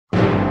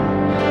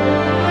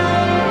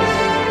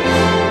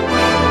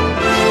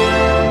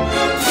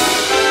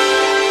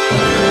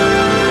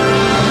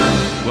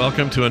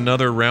welcome to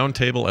another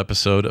roundtable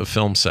episode of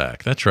Film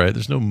Sack. That's right,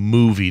 there's no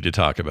movie to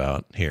talk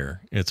about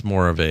here. It's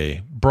more of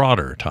a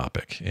broader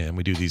topic, and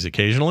we do these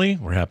occasionally.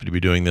 We're happy to be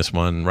doing this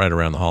one right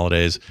around the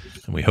holidays,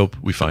 and we hope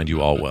we find you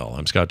all well.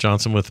 I'm Scott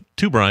Johnson with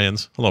two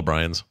Brians. Hello,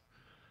 Brians.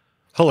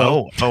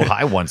 Hello. Oh,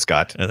 hi, one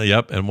Scott.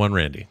 Yep, and one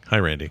Randy. Hi,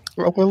 Randy.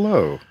 Well,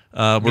 hello.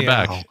 We're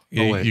back.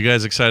 You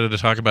guys excited to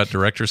talk about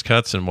director's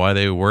cuts and why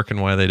they work and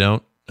why they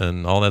don't?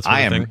 And all that sort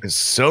of thing. I am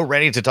so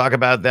ready to talk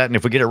about that. And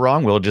if we get it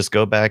wrong, we'll just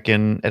go back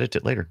and edit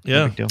it later.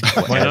 Yeah.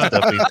 Why not?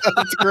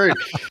 That's great.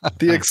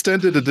 The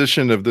extended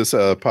edition of this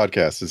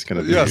podcast is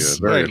going to be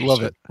very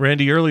love it.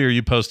 Randy, earlier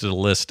you posted a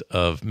list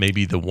of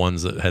maybe the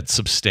ones that had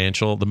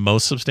the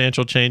most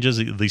substantial changes,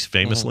 at least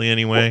famously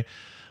anyway.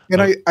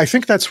 And I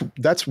think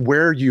that's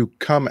where you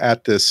come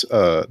at this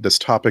this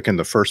topic in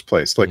the first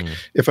place. Like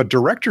if a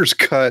director's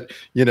cut,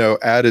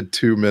 added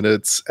 2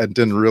 minutes and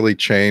didn't really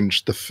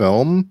change the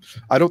film,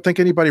 I don't think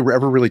anybody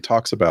ever really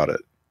talks about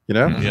it.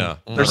 Yeah.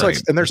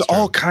 There's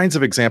all kinds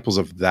of examples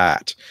of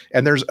that.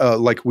 And there's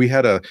like we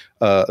had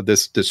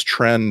this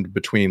trend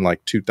between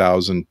like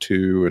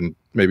 2002 and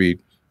maybe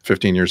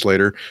 15 years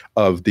later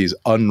of these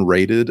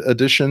unrated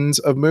editions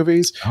of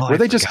movies where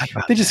they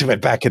just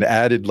went back and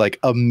added like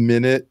a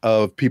minute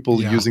of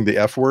people using the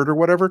F word or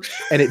whatever,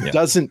 and it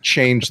doesn't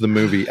change the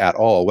movie at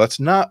all. That's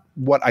not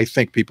what I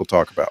think people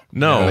talk about.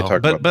 No,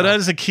 but that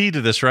is a key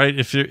to this, right?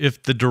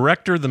 If the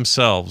director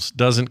themselves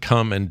doesn't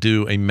come and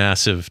do a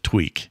massive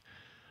tweak,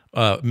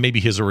 maybe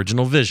his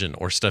original vision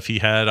or stuff he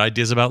had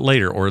ideas about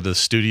later, or the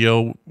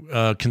studio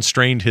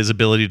constrained his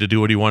ability to do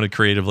what he wanted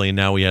creatively, and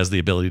now he has the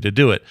ability to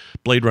do it.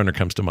 Blade Runner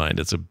comes to mind.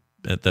 That's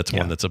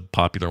one that's a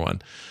popular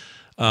one.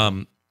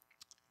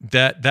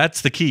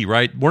 That's the key,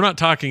 right? We're not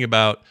talking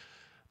about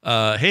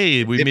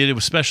hey, we made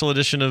a special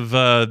edition of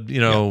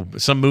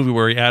some movie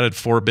where he added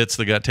 4 bits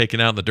that got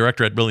taken out, and the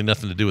director had really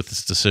nothing to do with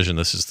this decision.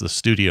 This is the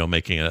studio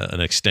making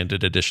an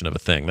extended edition of a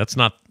thing. That's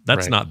not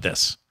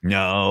this.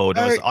 No,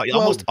 it's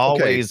almost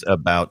always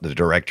about the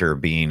director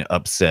being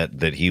upset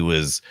that he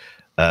was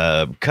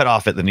cut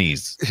off at the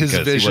knees. His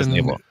vision,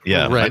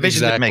 right?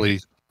 Exactly.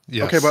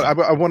 Yes. Okay, but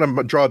I want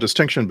to draw a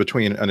distinction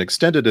between an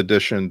extended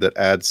edition that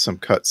adds some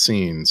cut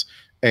scenes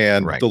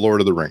and The Lord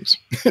of the Rings,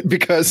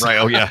 because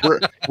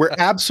we're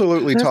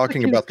absolutely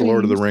talking about The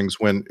Lord of the Rings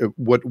when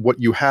what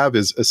you have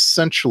is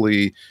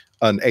essentially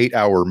an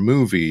 8-hour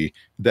movie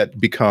that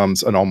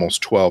becomes an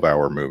almost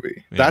 12-hour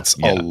movie. That's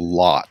a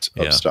lot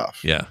of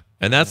stuff. Yeah.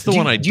 And that's the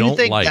one I don't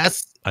like.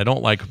 I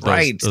don't like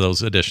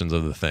those editions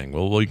of the thing.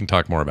 Well, you can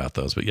talk more about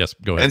those, but yes,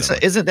 go ahead. And so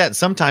isn't that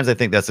sometimes I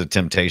think that's a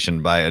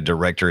temptation by a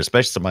director,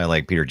 especially somebody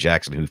like Peter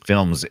Jackson, who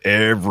films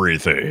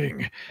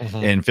everything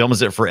and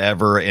films it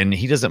forever. And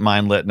he doesn't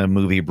mind letting a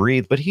movie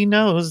breathe, but he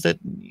knows that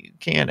you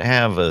can't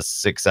have a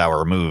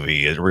 6-hour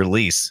movie at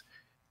release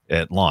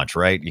at launch,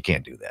 right? You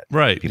can't do that.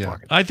 Right.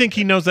 I think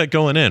he knows that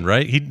going in,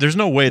 right? There's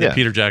no way that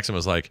Peter Jackson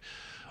was like,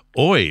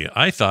 "Oi,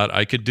 I thought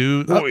I could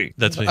do."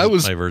 That's my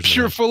version. I was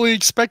cheerfully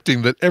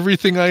expecting that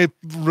everything I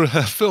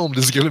filmed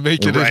is going to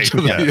make it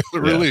into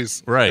the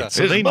release. Right. Yeah.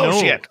 So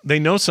they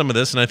know some of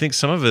this, and I think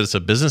some of it is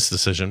a business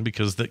decision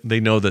because they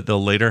know that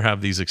they'll later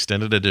have these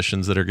extended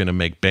editions that are going to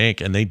make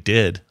bank, and they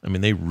did. I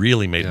mean, they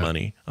really made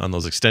money on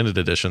those extended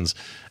editions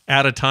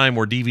at a time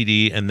where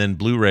DVD and then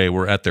Blu-ray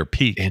were at their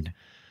peak.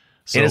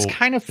 And it's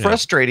kind of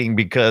frustrating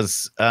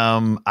because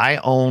I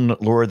own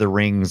Lord of the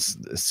Rings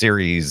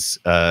series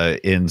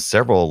in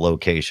several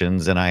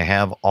locations, and I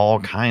have all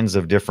kinds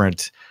of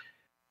different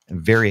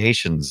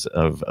variations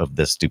of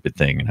this stupid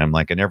thing. And I'm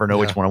like, I never know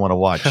which one I want to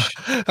watch.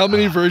 How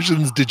many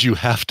versions did you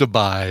have to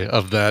buy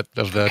of that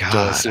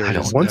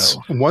series?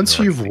 Once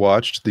you've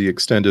watched the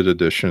extended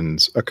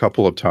editions a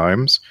couple of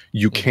times,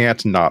 you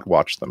can't not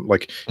watch them.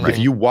 Like if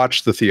you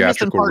watch the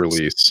theatrical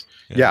release,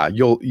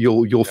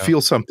 you'll feel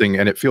something,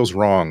 and it feels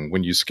wrong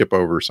when you skip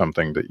over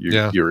something that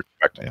you're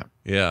expecting.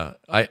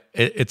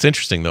 It's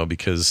interesting though,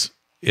 because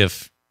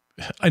if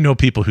I know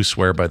people who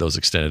swear by those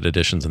extended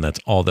editions, and that's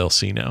all they'll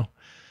see now.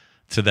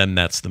 To them,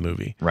 that's the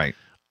movie. Right.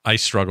 I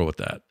struggle with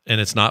that. And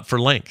it's not for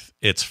length.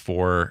 It's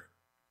for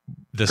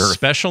the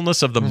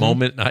specialness of the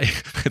moment.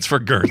 It's for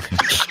girth.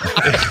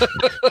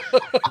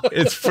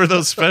 It's for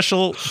those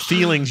special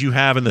feelings you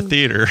have in the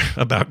theater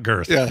about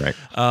girth.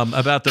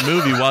 About the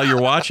movie while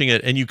you're watching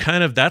it. And you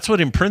that's what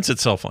imprints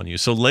itself on you.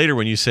 So later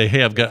when you say,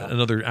 hey, I've got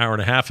another hour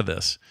and a half of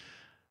this,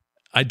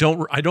 I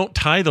don't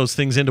tie those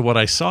things into what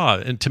I saw.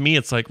 And to me,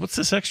 it's like, what's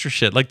this extra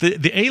shit? Like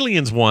the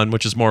Aliens one,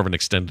 which is more of an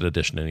extended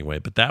edition anyway,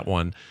 but that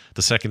one,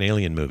 the second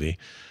Alien movie,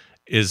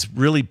 is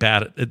really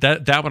bad.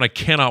 That one, I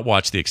cannot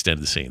watch the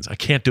extended scenes. I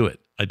can't do it.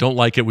 I don't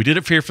like it. We did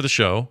it here for the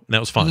show, and that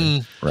was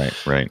fine. Right.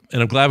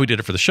 And I'm glad we did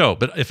it for the show.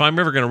 But if I'm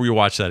ever going to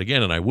rewatch that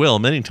again, and I will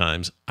many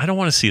times, I don't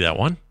want to see that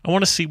one. I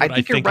want to see what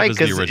I think of as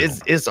the original.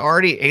 It's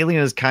already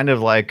Alien is kind of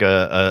like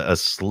a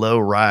slow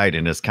ride,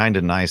 and it's kind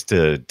of nice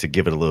to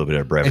give it a little bit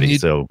of brevity.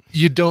 So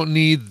you don't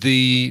need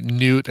the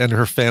Newt and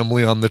her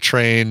family on the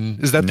train.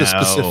 Is that the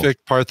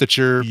specific part that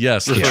you're?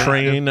 Yes, the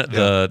train.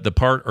 The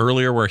part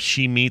earlier where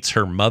she meets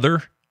her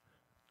mother.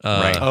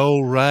 Right.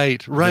 Oh,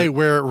 right.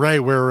 Where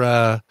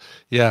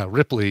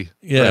Ripley.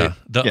 Yeah. Right.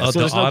 The so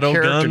there's no auto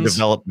character guns.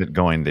 development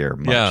going there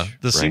much. Yeah.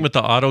 The scene with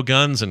the auto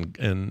guns and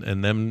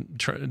them,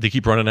 they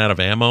keep running out of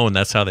ammo, and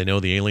that's how they know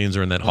the aliens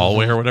are in that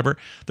hallway or whatever.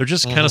 They're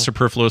just kind of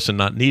superfluous and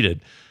not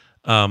needed.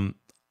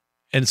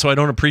 And so I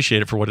don't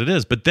appreciate it for what it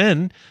is. But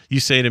then you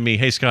say to me,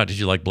 hey, Scott, did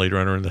you like Blade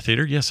Runner in the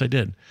theater? Yes, I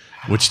did.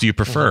 Which do you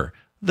prefer?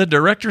 The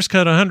director's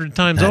cut 100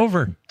 times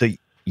over. Bring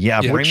me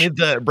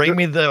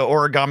the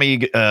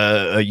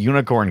origami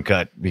unicorn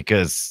cut,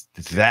 because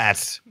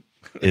that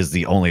is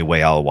the only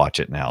way I'll watch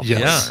it now.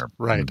 Yes. Yeah,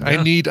 right. Yeah.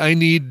 I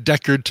need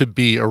Deckard to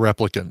be a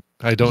replicant.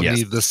 I don't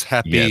need this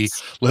happy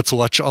let's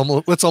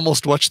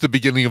almost watch the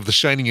beginning of The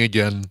Shining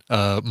again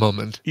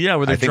moment. Yeah,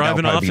 where they're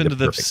driving off into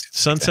the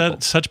sunset,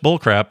 example. Such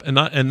bullcrap, and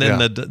then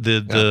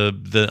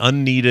the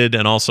unneeded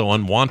and also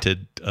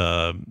unwanted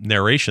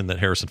narration that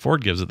Harrison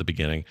Ford gives at the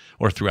beginning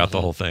or throughout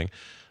the whole thing.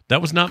 That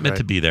was not meant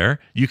to be there.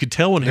 You could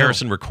tell when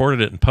Harrison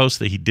recorded it in post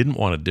that he didn't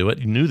want to do it.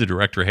 He knew the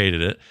director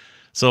hated it.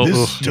 So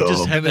you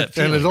just had that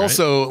feeling, and it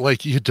also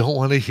like you don't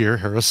want to hear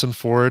Harrison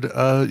Ford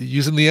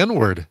using the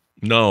N-word.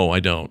 No, I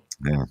don't.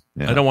 Yeah.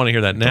 I don't want to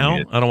hear that now.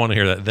 I don't want to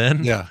hear that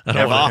then. Yeah. I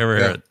don't want to ever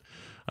hear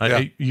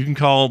it. You can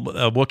call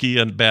a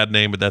Wookiee a bad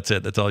name, but that's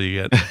it. That's all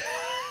you get.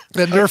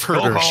 That Nerf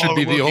herder should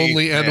be the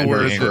only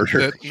N-word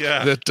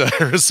that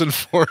Harrison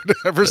Ford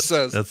ever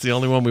says. That's the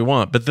only one we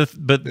want. But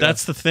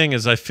that's the thing,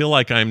 is I feel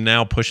like I'm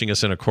now pushing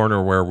us in a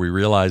corner where we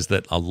realize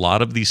that a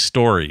lot of these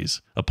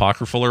stories,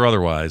 apocryphal or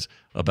otherwise,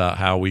 about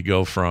how we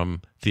go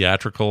from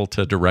theatrical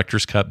to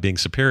director's cut being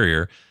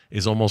superior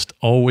is almost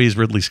always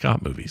Ridley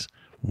Scott movies.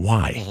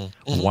 Why?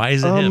 Why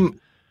is it him?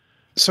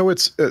 So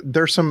it's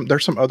there's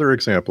some other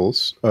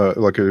examples.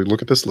 Look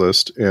at this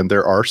list, and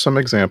there are some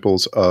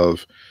examples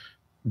of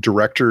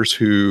directors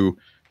who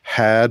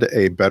had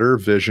a better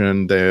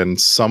vision than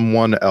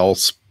someone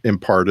else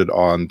imparted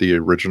on the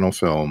original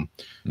film,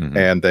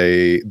 and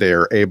they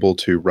are able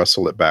to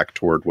wrestle it back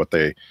toward what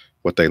they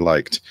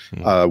liked.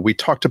 We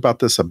talked about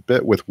this a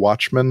bit with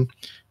Watchmen.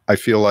 I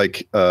feel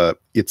like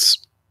it's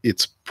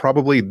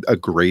probably a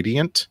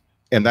gradient.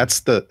 And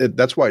that's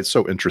why it's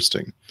so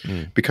interesting,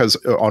 because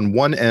on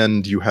one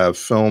end you have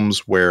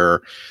films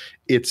where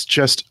it's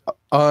just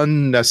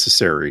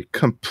unnecessary,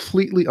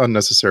 completely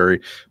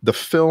unnecessary. The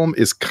film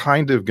is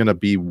kind of going to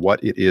be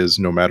what it is,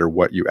 no matter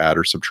what you add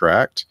or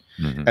subtract.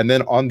 And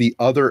then on the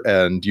other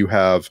end, you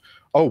have,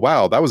 oh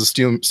wow, that was a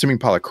steaming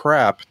pile of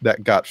crap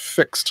that got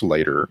fixed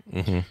later.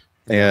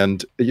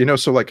 And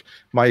so like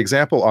my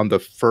example on the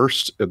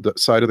first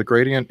side of the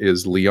gradient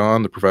is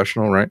Leon, the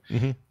Professional, right?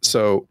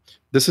 So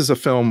this is a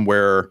film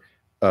where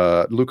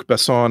Luc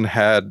Besson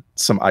had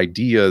some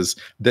ideas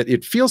that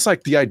it feels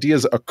like the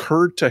ideas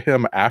occurred to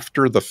him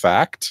after the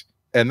fact,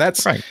 and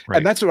that's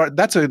and that's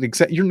an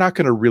example. You're not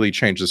going to really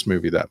change this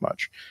movie that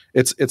much.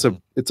 It's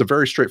a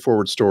very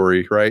straightforward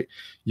story, right?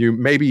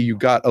 You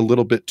got a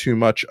little bit too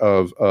much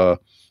of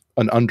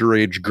an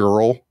underage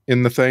girl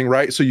in the thing,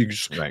 right? So you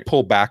just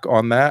pull back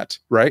on that,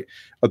 right?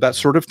 That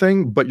sort of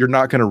thing, but you're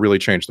not going to really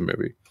change the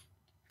movie.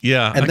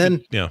 Yeah. And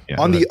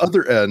on the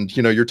other end,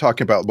 you're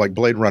talking about like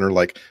Blade Runner,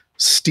 like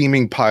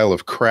steaming pile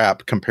of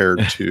crap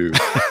compared to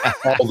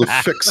all the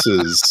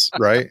fixes,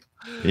 right?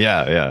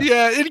 Yeah.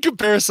 In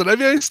comparison, I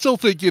mean, I still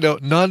think,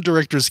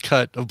 non-director's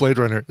cut of Blade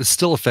Runner is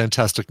still a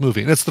fantastic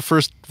movie. And it's the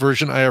first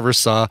version I ever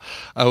saw.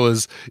 I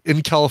was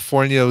in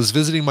California. I was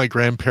visiting my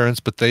grandparents,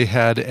 but they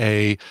had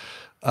a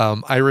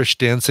Irish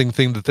dancing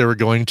thing that they were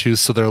going to.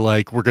 So they're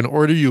like, we're going to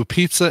order you a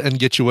pizza and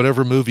get you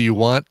whatever movie you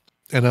want.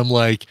 And I'm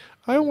like,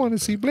 I want to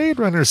see Blade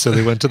Runner. So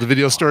they went to the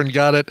video store and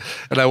got it.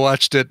 And I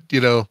watched it,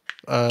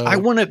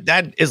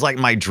 that is like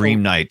my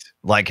dream night,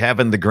 like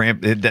having the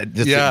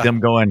them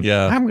going,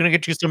 I'm going to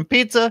get you some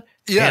pizza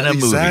and a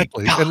movie.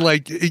 And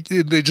like,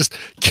 they just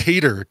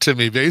cater to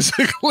me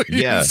basically. But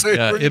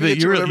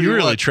you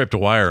really tripped a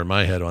wire in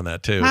my head on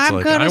that too.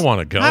 It's I want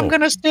to go. I'm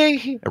going to stay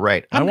here.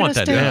 Right. I want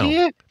that now.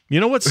 Here. You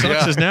know what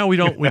sucks is now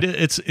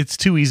it's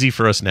too easy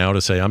for us now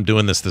to say, I'm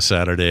doing this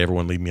Saturday.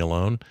 Everyone leave me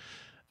alone.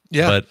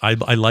 Yeah, but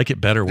I like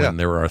it better when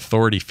there are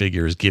authority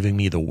figures giving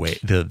me the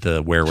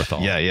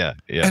wherewithal. Yeah.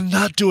 And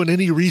not doing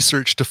any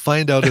research to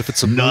find out if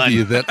it's a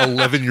movie that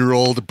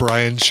 11-year-old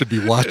Brian should be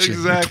watching,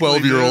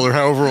 12-year-old or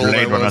however old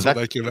I was when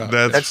that came out.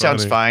 That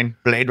sounds fine.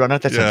 Blade Runner,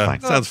 sounds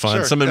fine. Sounds fine.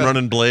 Sure, someone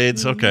running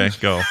blades. Okay,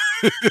 go.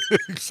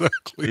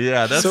 Exactly.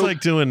 Yeah, that's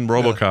like doing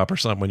RoboCop or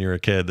something when you're a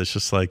kid. That's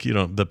just like,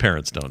 the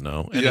parents don't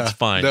know. And it's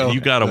fine. You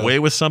got away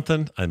with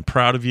something. I'm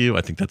proud of you.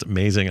 I think that's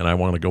amazing. And I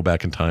want to go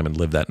back in time and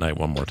live that night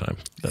one more time.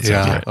 That's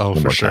great. Oh,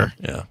 for sure.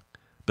 Yeah.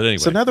 But anyway.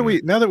 So now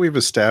that we've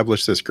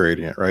established this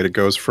gradient, right? It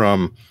goes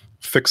from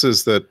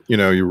fixes that,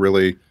 you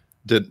really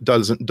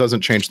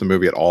doesn't change the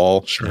movie at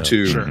all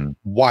to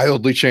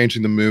wildly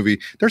changing the movie.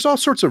 There's all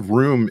sorts of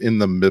room in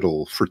the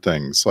middle for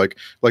things like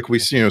we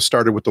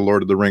started with the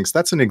Lord of the Rings.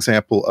 That's an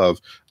example of,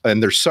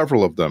 and there's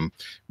several of them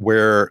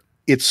where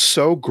it's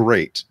so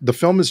great. The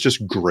film is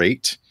just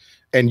great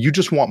and you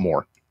just want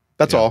more.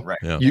 That's all. Right.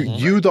 Yeah.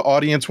 You, the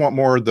audience, want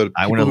more. The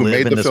people who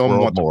made the film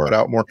want to put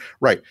out more.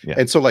 Right. Yeah.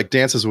 And so, like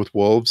Dances with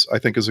Wolves, I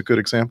think is a good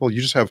example.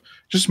 You just have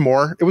just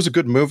more. It was a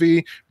good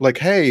movie. Like,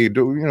 hey,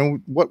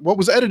 what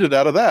was edited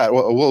out of that?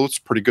 Well, it's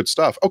pretty good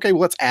stuff. Okay,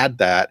 well, let's add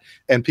that,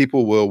 and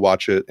people will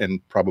watch it and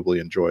probably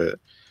enjoy it.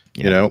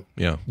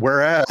 Yeah.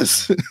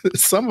 Whereas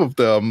some of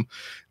them,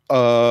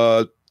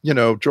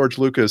 George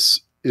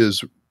Lucas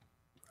is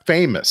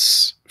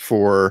famous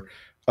for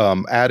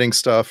adding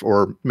stuff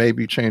or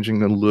maybe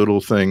changing a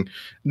little thing.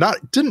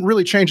 Didn't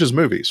really change his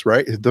movies,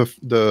 right?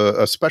 The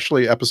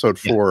especially episode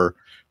 4,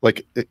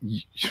 like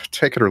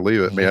take it or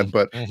leave it, man.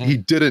 But he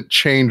didn't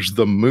change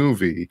the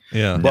movie.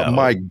 Yeah. But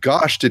my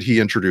gosh, did he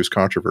introduce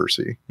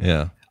controversy?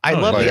 Yeah. I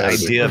love the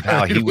idea of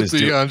how he was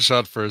the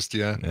gunshot first.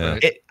 Yeah.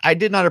 Right. I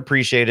did not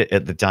appreciate it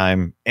at the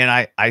time, and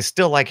I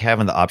still like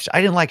having the option.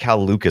 I didn't like how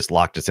Lucas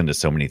locked us into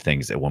so many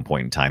things at one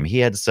point in time. He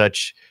had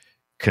such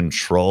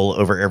control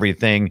over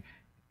everything.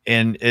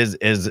 And as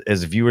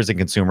viewers and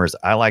consumers,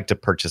 I like to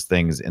purchase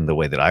things in the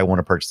way that I want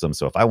to purchase them.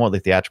 So if I want the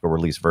theatrical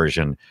release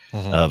version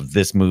of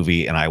this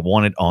movie and I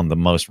want it on the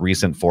most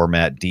recent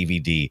format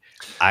DVD,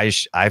 I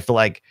feel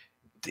like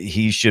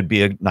he should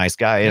be a nice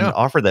guy and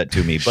offer that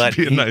to me. But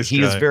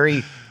he was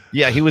very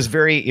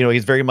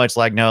he's very much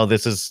like, no,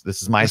 this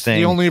is my thing.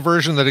 The only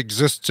version that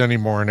exists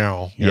anymore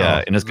now.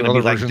 Yeah, and it's going to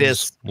be like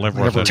this. Live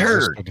with it.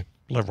 Turd.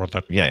 Live with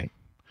it. Yeah,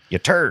 you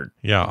turd.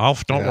 Yeah,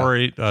 don't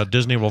worry.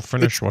 Disney will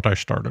finish what I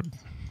started.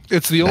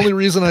 It's the only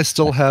reason I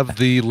still have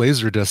the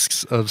laser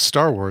discs of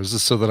Star Wars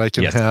is so that I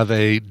can have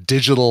a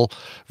digital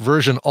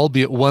version,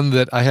 albeit one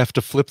that I have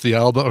to flip the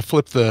album or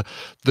flip the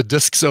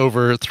discs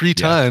over 3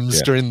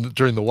 times during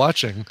the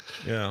watching.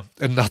 Yeah,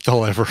 and not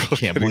they'll ever.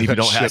 Can't believe you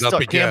don't have.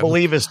 Can't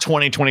believe it's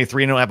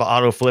 2023 and don't have an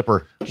auto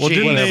flipper. Well,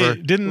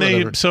 didn't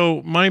they?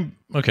 So my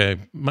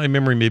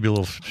memory may be a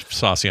little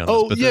saucy on this.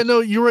 Oh, yeah,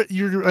 no, you're right.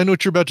 I know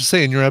what you're about to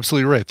say, and you're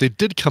absolutely right. They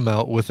did come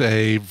out with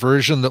a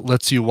version that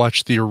lets you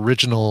watch the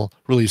original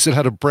release. It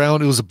had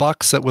it was a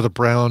box set with a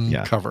brown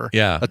cover.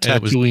 Yeah. A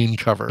Tatooine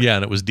cover. Yeah,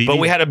 and it was DVD. But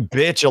we had to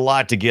bitch a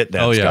lot to get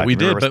that. Oh, yeah, Scott. we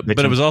did, but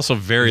it was also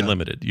very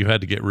limited. You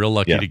had to get real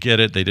lucky to get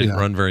it. They didn't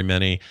run very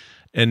many.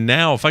 And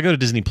now, if I go to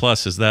Disney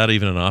Plus, is that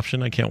even an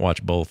option? I can't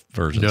watch both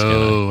versions.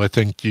 No, I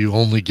think you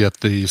only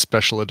get the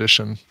special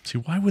edition. See,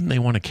 why wouldn't they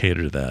want to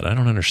cater to that? I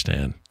don't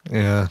understand.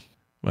 Yeah.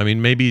 I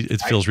mean, maybe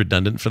it feels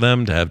redundant for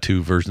them to have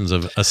 2 versions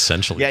of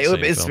essentially. Yeah,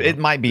 it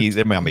might be.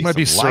 There might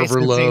be server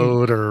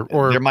load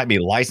or there might be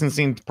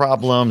licensing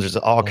problems. There's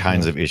all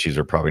kinds of issues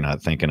we're probably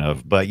not thinking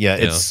of. But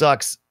it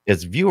sucks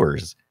as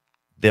viewers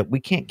that we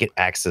can't get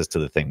access to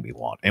the thing we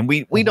want, and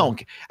we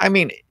don't. I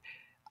mean,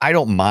 I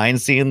don't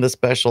mind seeing the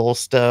special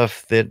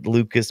stuff that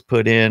Lucas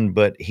put in,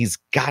 but he's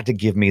got to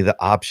give me the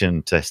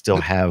option to still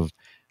have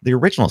the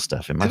original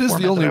stuff in my format. It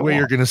is the only way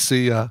you're going to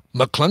see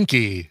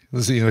McClunky.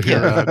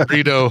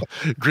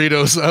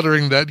 Greedo's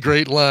uttering that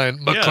great line.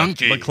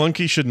 McClunky. Yeah,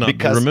 McClunky should not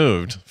be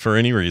removed for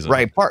any reason.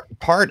 Right.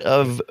 Part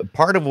of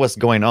what's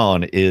going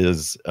on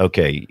is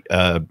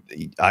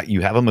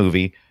you have a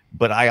movie,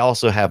 but I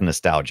also have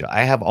nostalgia.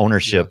 I have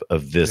ownership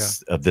of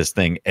this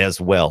thing as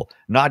well.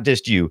 Not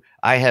just you.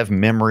 I have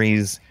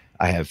memories.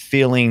 I have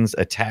feelings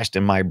attached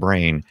in my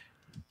brain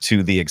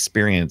to the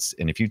experience.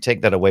 And if you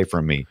take that away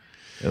from me,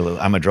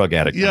 I'm a drug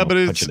addict. Yeah, but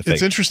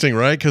it's interesting,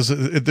 right? Because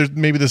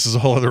maybe this is a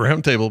whole other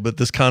roundtable, but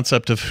this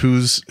concept of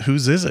whose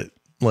is it?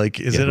 Like,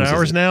 is it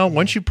ours now?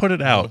 Once you put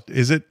it out,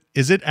 is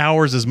it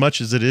ours as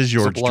much as it is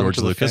George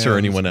Lucas or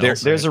anyone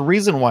else? There's a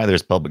reason why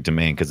there's public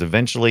domain, because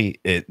eventually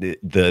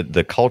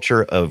the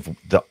culture of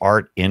the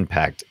art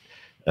impact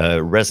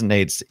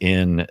resonates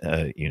in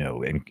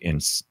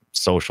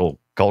social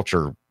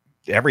culture,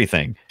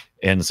 everything,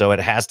 and so it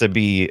has to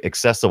be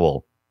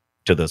accessible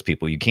to those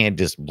people. You can't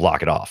just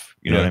block it off.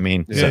 You know what I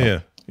mean?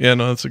 Yeah. No,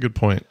 that's a good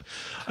point.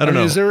 I don't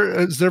know. Has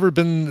there ever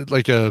been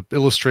like a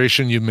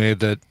illustration you made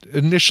that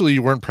initially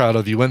you weren't proud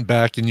of? You went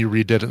back and you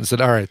redid it and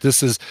said, "All right,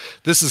 this is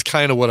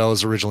kind of what I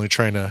was originally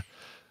trying to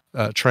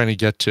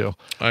get to."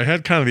 I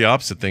had kind of the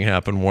opposite thing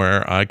happen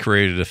where I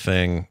created a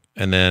thing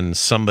and then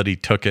somebody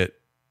took it.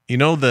 In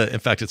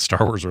fact, it's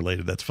Star Wars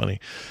related. That's funny.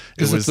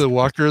 Is it the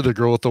walker, the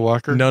girl with the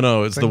walker?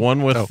 No, it's the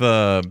one with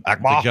the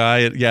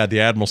guy. Yeah,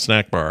 the Admiral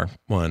Snack Bar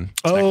one.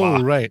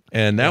 Oh, right.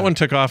 And that one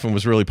took off and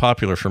was really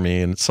popular for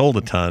me and it sold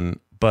a ton.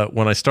 But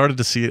when I started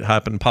to see it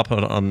pop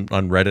up on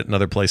Reddit and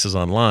other places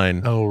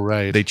online, oh,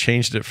 right, they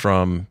changed it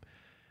from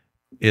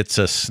it's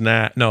a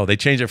snack. No, they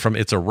changed it from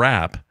it's a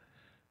wrap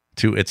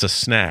to it's a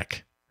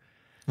snack.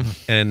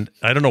 And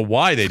I don't know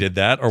why they did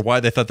that or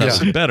why they thought that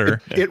was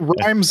better. It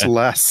rhymes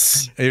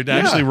less. It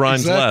actually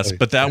rhymes less,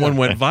 but that one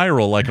went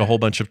viral like a whole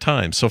bunch of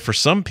times. So for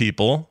some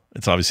people,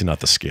 it's obviously not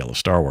the scale of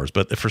Star Wars,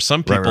 but for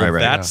some people,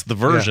 that's the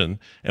version.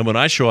 And when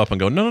I show up and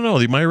go,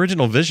 no, my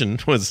original vision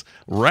was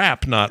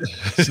wrap, not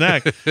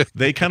snack,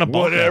 they kind of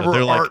whatever,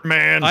 they're art like,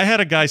 man. I had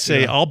a guy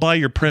say, I'll buy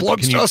your print.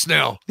 Blood's us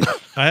now.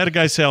 I had a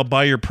guy say, I'll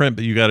buy your print,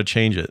 but you got to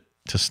change it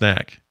to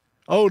snack.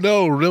 Oh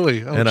no,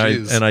 really? Oh, and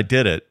I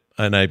did it.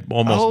 and I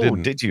almost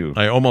didn't. Did you?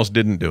 I almost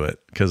didn't do it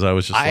because I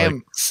was just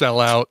sell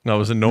out. I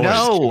was annoyed.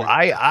 No,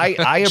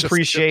 I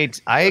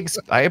appreciate I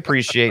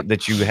appreciate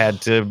that you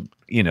had to,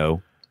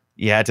 you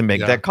had to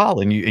make that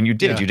call, and you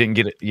did. You didn't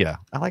get it. Yeah,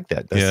 I like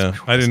that.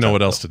 I didn't know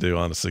what else to do,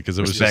 honestly, because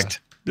it was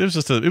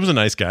a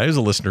nice guy. He was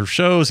a listener of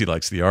shows. He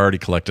likes the art. He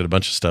collected a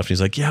bunch of stuff. And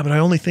he's like, yeah, but I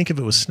only think of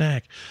it was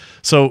snack.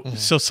 So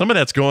some of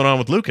that's going on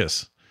with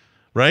Lucas,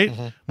 right?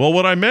 Well,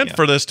 what I meant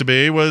for this to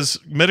be was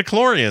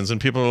midichlorians, and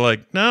people are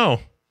like, no.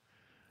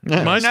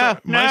 My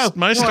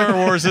Star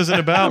Wars isn't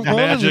about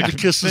magic to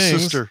kiss things. the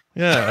sister.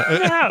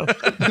 Yeah.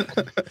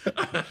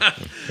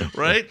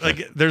 Right?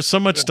 Like there's so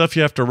much stuff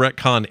you have to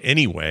retcon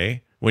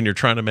anyway when you're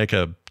trying to make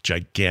a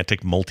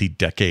gigantic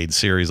multi-decade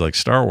series like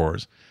Star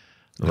Wars.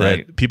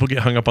 That people get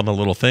hung up on the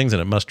little things,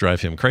 and it must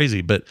drive him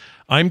crazy. But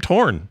I'm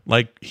torn.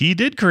 Like, he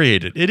did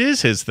create it. It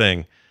is his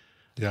thing.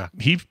 Yeah.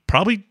 He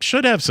probably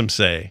should have some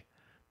say.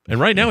 And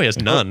right now he has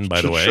none,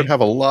 by the way. Should have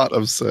a lot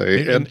of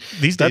say. And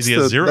these days he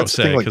has zero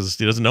say because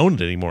he doesn't own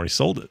it anymore. He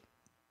sold it.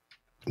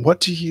 What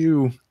do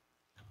you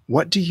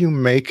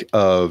make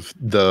of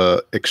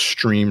the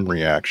extreme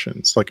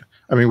reactions? Like,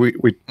 I mean,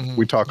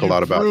 we talk a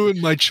lot about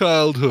ruined my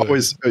childhood.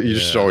 Always, you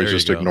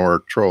just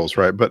ignore trolls,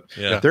 right? But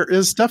there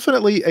is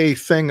definitely a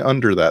thing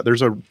under that.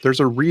 There's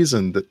a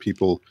reason that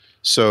people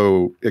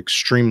so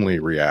extremely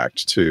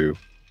react to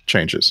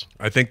changes.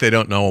 I think they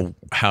don't know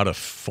how to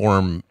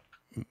form.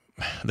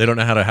 They don't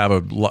know how to have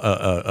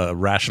a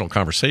rational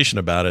conversation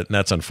about it, and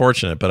that's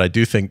unfortunate. But I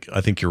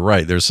think you're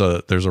right. There's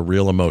a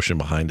real emotion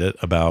behind it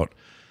about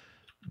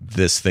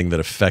this thing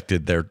that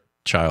affected their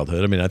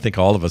childhood. I mean, I think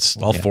all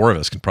four of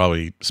us can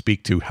probably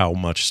speak to how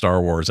much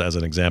Star Wars, as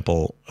an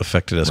example,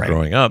 affected us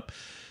growing up.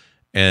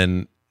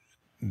 And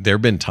there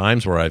have been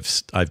times where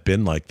I've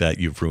been like that.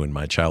 You've ruined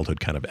my childhood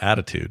kind of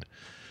attitude.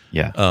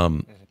 Yeah.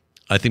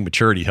 I think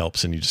maturity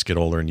helps, and you just get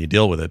older and you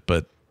deal with it.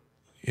 But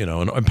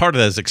and part of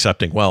that is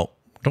accepting. Well,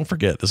 don't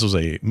forget, this was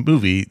a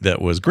movie that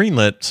was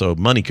greenlit, so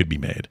money could be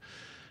made.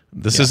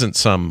 This isn't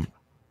some,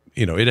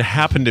 it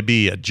happened to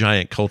be a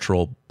giant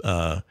cultural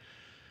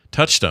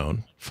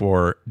touchstone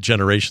for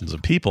generations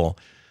of people,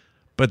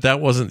 but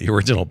that wasn't the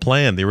original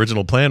plan. The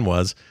original plan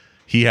was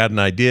he had an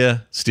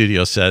idea,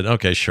 studio said,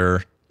 okay,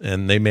 sure,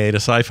 and they made a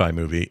sci-fi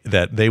movie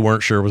that they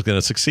weren't sure was going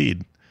to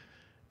succeed.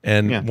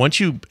 And once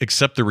you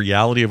accept the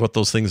reality of what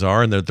those things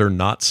are, and they're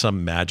not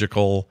some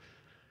magical,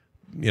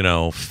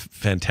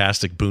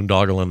 fantastic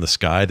boondoggle in the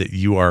sky that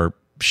you are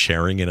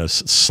sharing in a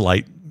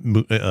slight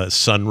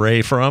sun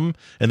ray from,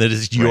 and that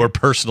is your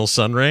personal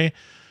sun ray.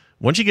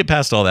 Once you get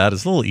past all that,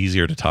 it's a little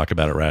easier to talk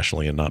about it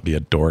rationally and not be a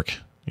dork,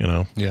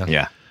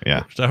 Yeah.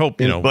 Which I hope,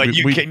 but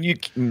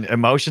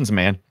emotions,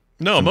 man.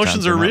 No,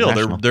 emotions are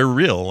real. They're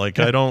real. Like,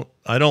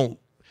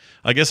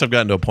 I guess I've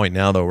gotten to a point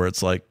now though, where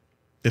it's like,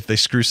 if they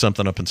screw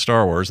something up in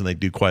Star Wars, and they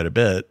do quite a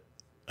bit,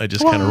 I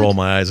just kind of roll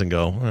my eyes and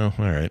go, well,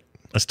 all right.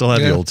 I still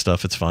have the old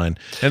stuff. It's fine.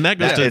 And that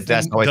goes to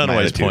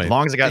Dunaway's point. As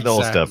long as I got the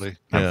old stuff, I'm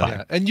fine.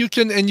 Yeah. And you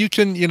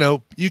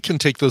can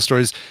take those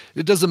stories.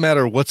 It doesn't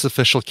matter what's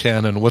official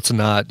canon, what's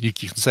not. You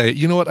can say,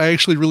 you know what, I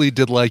actually really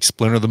did like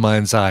Splinter of the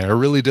Mind's Eye. I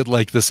really did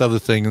like this other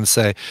thing, and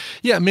say,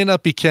 yeah, it may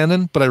not be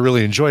canon, but I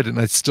really enjoyed it, and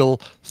I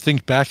still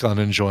think back on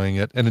enjoying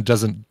it. And it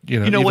doesn't,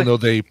 even though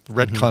they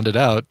retconned it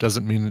out,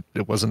 doesn't mean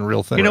it wasn't a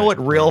real thing. You know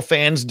what real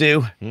fans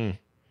do?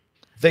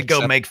 They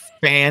go make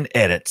fan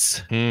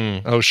edits.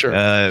 Oh, sure.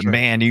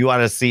 Man, you ought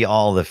to see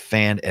all the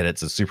fan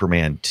edits of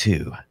Superman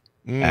 2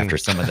 after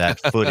some of that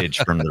footage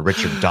from the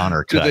Richard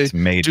Donner cuts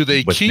made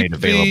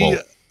available.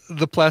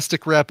 The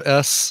plastic wrap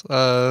S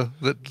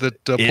that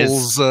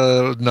pulls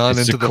Non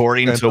into the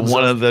according to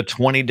one of the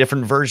 20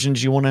 different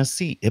versions you want to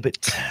see.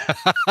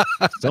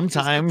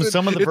 Sometimes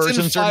some of the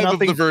versions are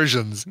nothing. Of the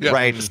versions,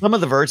 right? Some of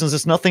the versions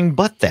it's nothing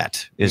but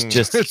that. It's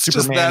just it's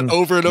Superman, just that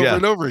over and over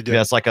and over again.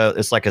 Yeah, it's like a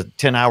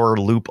 10-hour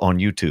loop on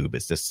YouTube.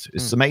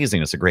 It's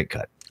amazing. It's a great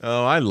cut.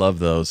 Oh, I love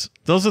those.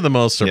 Those are the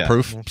most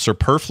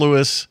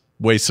superfluous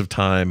wastes of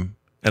time,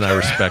 and I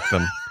respect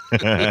them.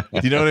 Do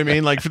you know what I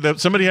mean? Like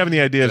somebody having the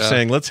idea of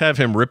saying, let's have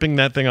him ripping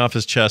that thing off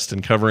his chest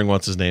and covering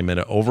what's his name in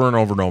it over and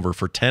over and over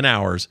for 10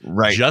 hours,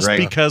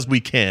 because we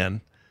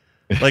can.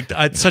 Like,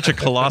 it's such a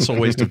colossal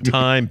waste of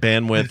time,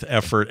 bandwidth,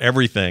 effort,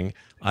 everything.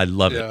 I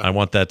love it. I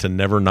want that to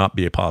never not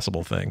be a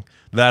possible thing.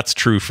 That's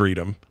true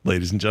freedom,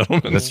 ladies and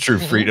gentlemen. That's true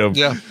freedom.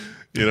 Yeah.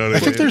 You know what I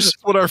mean? think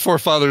that's what our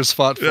forefathers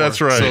fought for.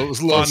 That's right. So it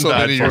was so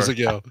many years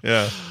ago.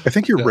 Yeah. I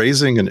think you're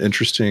raising an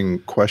interesting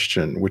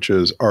question, which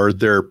is, are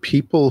there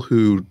people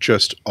who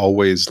just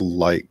always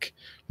like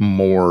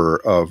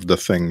more of the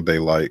thing they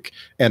like?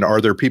 And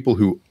are there people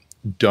who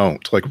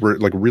don't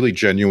really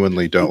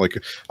genuinely don't like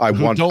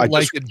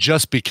it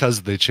just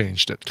because they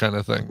changed it, kind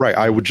of thing? Right.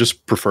 I would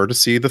just prefer to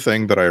see the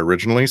thing that I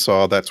originally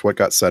saw. That's what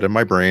got set in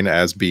my brain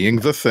as being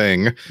the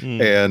thing.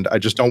 And I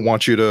just don't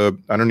want I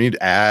don't need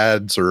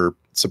ads or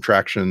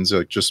subtractions.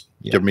 Just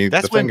give me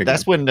the thing again.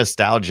 That's when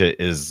nostalgia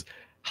is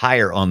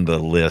higher on the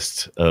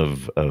list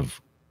of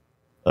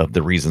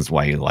the reasons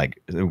why you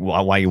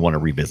want to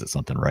revisit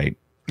something, right?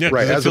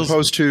 right? As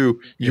opposed to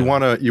you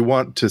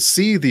want to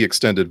see the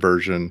extended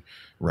version.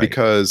 Right.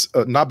 Because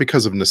not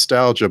because of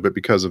nostalgia, but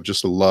because of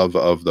just a love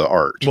of the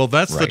art. Well,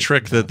 that's the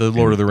trick that the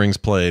Lord of the Rings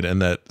played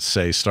and that,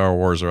 say, Star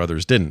Wars or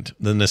others didn't.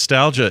 The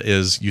nostalgia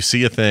is you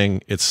see a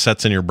thing, it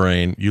sets in your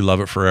brain, you love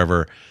it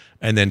forever,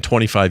 and then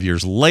 25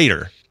 years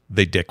later,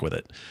 they dick with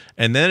it.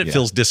 And then it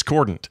feels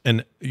discordant.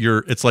 And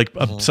it's like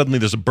suddenly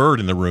there's a bird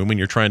in the room and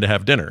you're trying to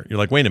have dinner. You're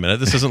like, wait a minute,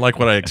 this isn't like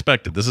what I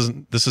expected.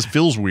 This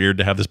feels weird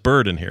to have this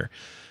bird in here.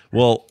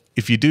 Well,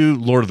 if you do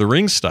Lord of the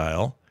Rings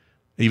style,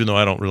 even though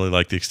I don't really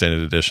like the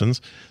extended editions,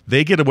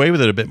 they get away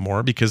with it a bit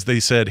more because they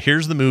said,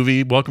 here's the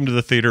movie, welcome to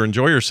the theater,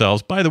 enjoy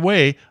yourselves. By the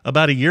way,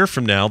 about a year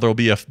from now, there'll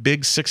be a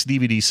big 6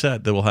 DVD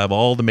set that will have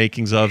all the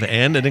makings of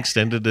and an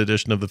extended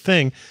edition of the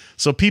thing.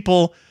 So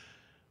people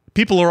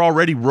are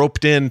already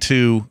roped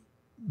into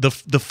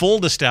the full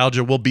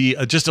nostalgia will be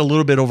just a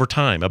little bit over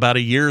time, about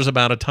a year's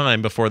amount of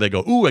time before they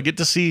go, ooh, I get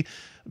to see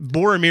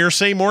Boromir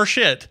say more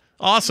shit.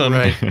 Awesome.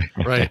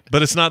 Right.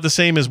 But it's not the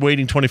same as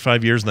waiting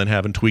 25 years and then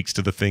having tweaks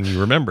to the thing you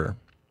remember.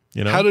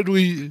 You know? How did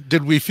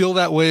we feel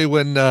that way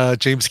when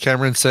James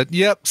Cameron said,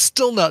 yep,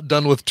 still not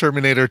done with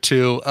Terminator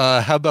 2.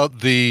 How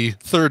about the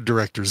third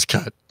director's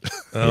cut?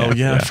 Oh,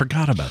 yeah. I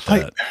forgot about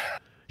that.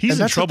 He's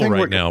in trouble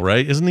right now,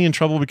 right? Isn't he in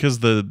trouble because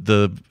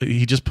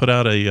he just put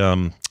out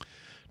a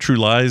True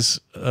Lies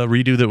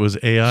redo that was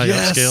AI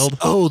upscaled?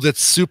 Oh,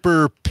 that's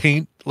super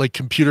like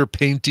computer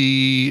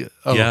painty.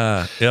 Oh,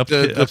 yeah.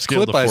 The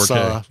clip I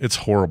saw. It's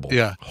horrible.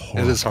 Yeah,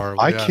 horrible. It is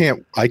horrible.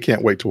 I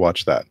can't wait to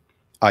watch that.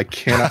 I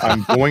cannot.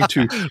 I'm going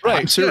to.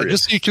 Right. I'm serious.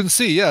 Just so you can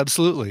see. Yeah,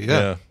 absolutely.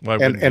 Yeah.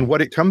 And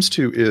what it comes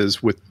to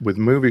is with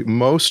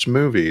most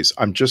movies,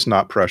 I'm just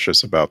not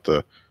precious about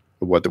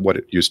what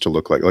it used to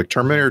look like. Like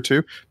Terminator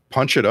 2,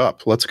 punch it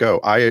up. Let's go.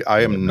 I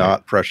am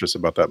not precious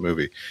about that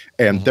movie.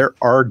 And there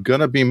are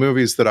gonna be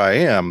movies that I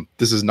am.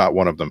 This is not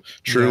one of them.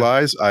 True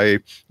Lies.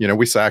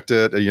 We sacked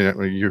it.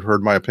 You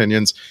heard my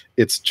opinions.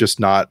 It's just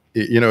not.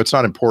 It's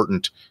not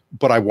important.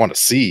 But I want to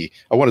see.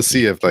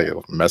 If they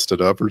messed it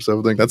up or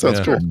something. That sounds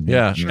cool.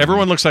 Yeah.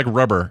 Everyone looks like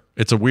rubber.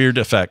 It's a weird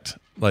effect.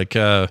 Like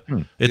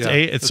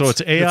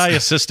it's AI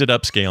assisted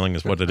upscaling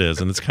is what it is,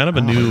 and it's kind of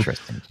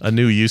a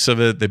new use of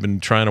it. They've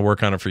been trying to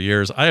work on it for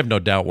years. I have no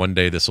doubt one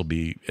day this will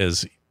be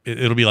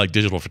it'll be like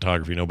digital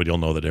photography. Nobody will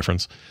know the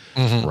difference.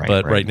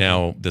 But right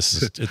now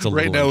it's a little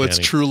right now uncanny. It's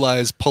True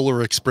Lies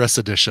Polar Express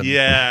edition.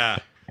 Yeah.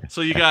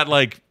 So you got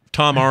like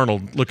Tom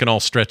Arnold looking all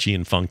stretchy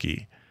and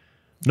funky.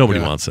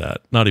 Nobody wants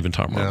that. Not even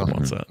Tom Arnold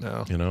wants that.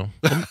 No.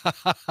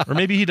 Or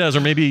maybe he does,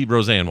 or maybe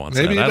Roseanne wants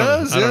that. Maybe he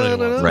does.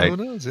 Right. Who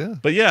knows? Yeah.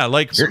 But yeah,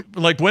 like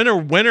when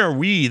are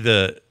we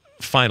the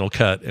final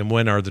cut, and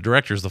when are the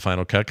directors the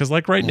final cut? Because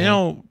like right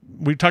now,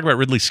 we talk about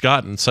Ridley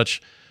Scott in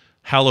such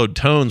hallowed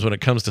tones when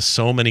it comes to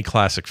so many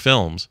classic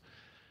films,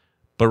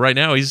 but right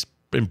now he's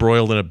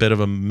embroiled in a bit of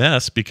a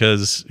mess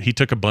because he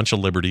took a bunch of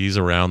liberties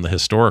around the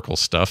historical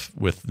stuff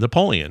with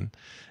Napoleon.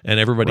 And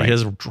everybody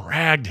has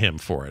dragged him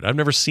for it. I've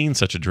never seen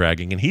such a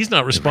dragging, and he's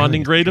not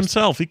responding great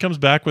himself. He comes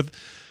back with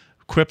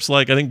quips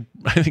like I think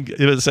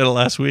it said it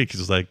last week. He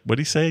was like, "What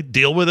did he say?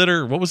 Deal with it,"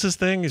 or what was his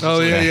thing? It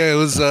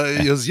was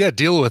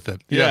deal with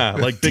it. Yeah,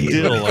 like big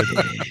deal. Like,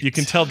 you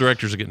can tell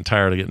directors are getting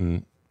tired of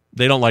getting.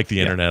 They don't like the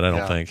internet. I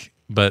don't think.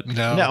 But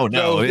no,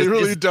 they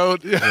really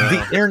don't. Yeah.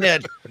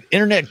 The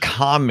internet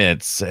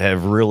comments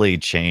have really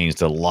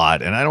changed a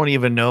lot, and I don't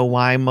even know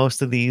why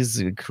most of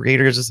these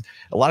creators,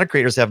 a lot of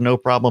creators have no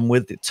problem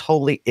with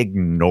totally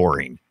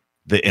ignoring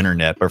the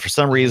internet, but for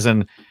some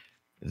reason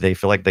they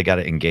feel like they got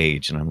to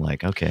engage, and I'm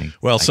like, okay.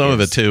 Well, some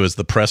of it too is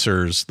the press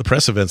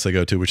events they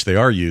go to, which they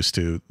are used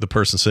to. The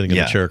person sitting in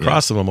the chair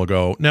across from them will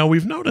go, now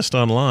we've noticed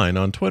online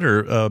on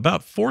Twitter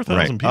about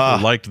 4,000 people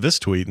liked this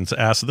tweet and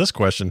asked this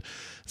question.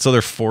 So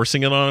they're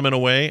forcing it on him in a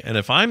way. And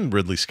if I'm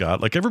Ridley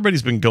Scott, like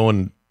everybody's been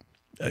going,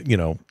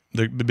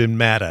 they've been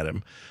mad at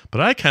him,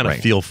 but I kind of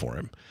feel for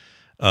him.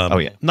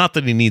 Not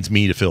that he needs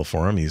me to feel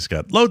for him. He's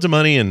got loads of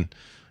money, and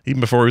even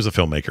before he was a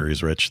filmmaker,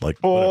 he's rich. Like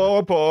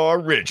poor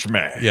rich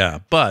man. Yeah,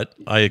 but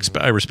I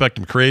respect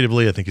him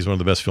creatively. I think he's one of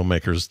the best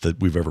filmmakers that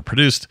we've ever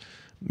produced,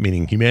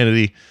 meaning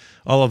humanity,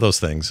 all of those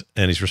things.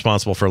 And he's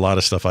responsible for a lot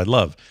of stuff I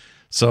love.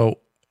 So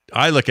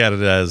I look at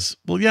it as,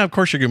 well, yeah, of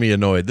course you're going to be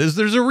annoyed.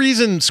 There's a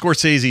reason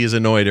Scorsese is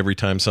annoyed every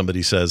time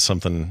somebody says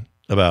something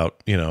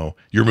about,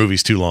 your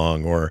movie's too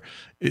long, or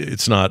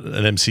it's not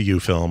an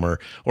MCU film, or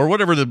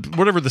whatever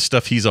the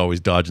stuff he's always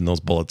dodging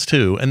those bullets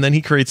too. And then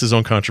he creates his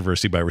own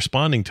controversy by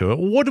responding to it.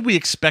 What do we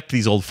expect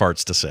these old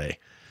farts to say?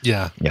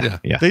 Yeah.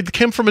 They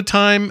came from a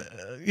time,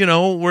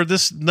 where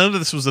none of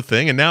this was a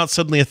thing, and now it's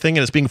suddenly a thing,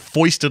 and it's being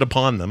foisted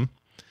upon them.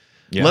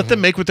 Yeah. Let them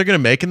make what they're going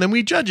to make, and then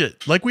we judge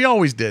it like we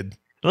always did.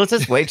 Let's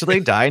just wait till they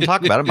die and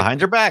talk about it behind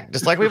your back,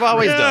 just like we've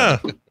always done.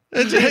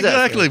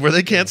 Exactly, where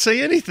they can't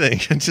say anything.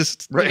 It's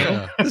just,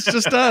 it's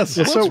just us.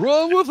 What's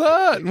wrong with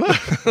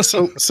that?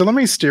 So let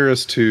me steer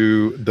us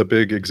to the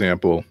big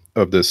example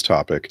of this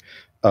topic.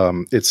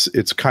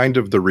 it's kind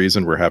of the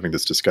reason we're having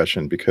this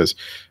discussion, because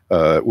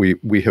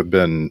we have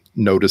been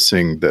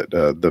noticing that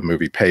the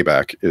movie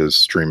Payback is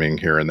streaming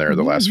here and there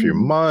the last few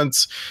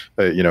months.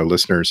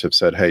 Listeners have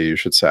said, "Hey, you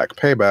should sack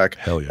Payback."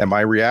 Hell yeah. And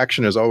my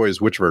reaction is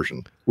always, which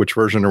version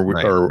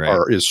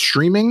is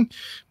streaming?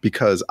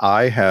 Because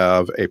I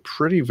have a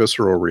pretty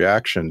visceral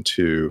reaction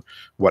to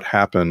what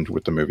happened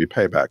with the movie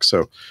Payback.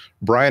 So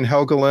Brian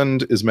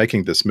Helgeland is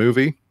making this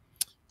movie.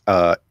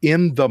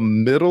 In the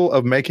middle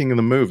of making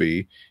the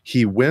movie,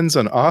 he wins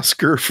an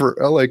Oscar for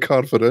LA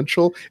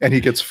Confidential and he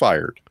gets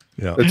fired.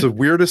 Yeah. It's the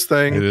weirdest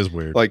thing. It is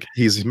weird. Like,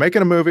 he's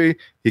making a movie,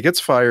 he gets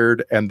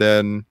fired, and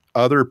then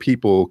other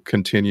people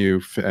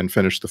continue and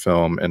finish the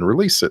film and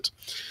release it.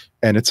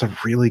 And it's a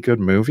really good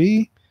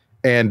movie.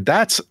 And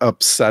that's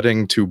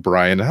upsetting to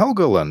Brian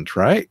Helgeland,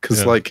 right?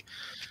 Because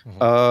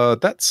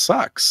that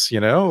sucks,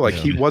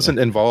 he wasn't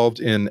involved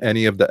in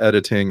any of the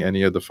editing,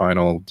 any of the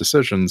final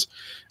decisions.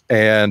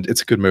 And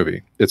it's a good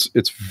movie.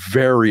 It's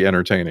very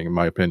entertaining, in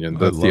my opinion,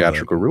 the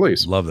theatrical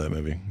release. Love that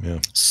movie. Yeah.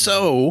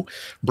 So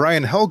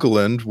Brian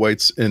Helgeland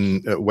waits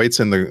in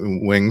the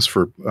wings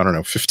for,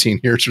 15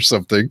 years or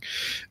something,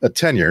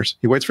 10 years.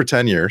 He waits for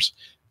 10 years.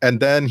 And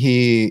then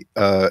he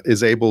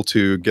is able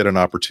to get an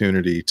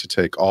opportunity to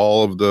take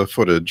all of the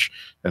footage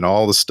and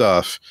all the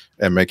stuff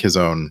and make his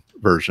own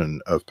version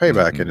of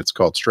Payback. And it's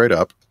called Straight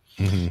Up.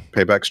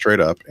 Payback Straight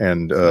Up.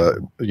 And,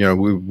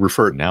 we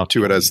refer now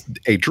to it as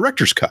a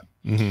director's cut.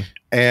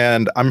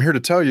 And I'm here to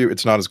tell you,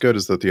 it's not as good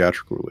as the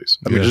theatrical release.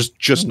 I mean,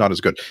 just not as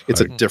good. It's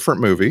a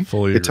different movie.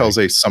 It tells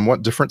a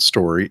somewhat different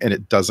story, and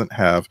it doesn't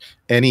have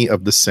any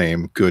of the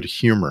same good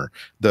humor.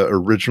 The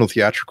original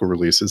theatrical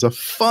release is a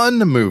fun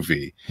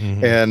movie,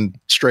 and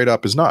Straight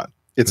Up is not.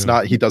 It's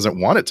not. He doesn't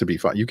want it to be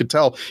fun. You can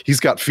tell he's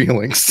got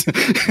feelings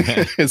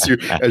as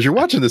you're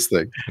watching this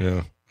thing.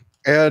 Yeah.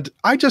 And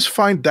I just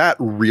find that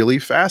really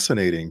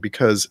fascinating,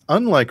 because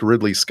unlike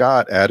Ridley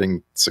Scott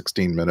adding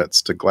 16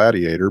 minutes to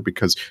Gladiator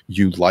because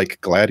you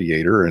like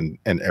Gladiator and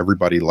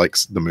everybody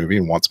likes the movie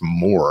and wants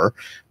more,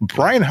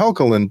 Brian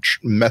Helgeland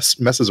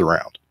messes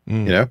around.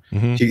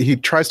 He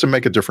tries to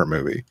make a different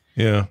movie.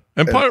 Yeah.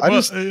 And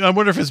I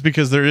wonder if it's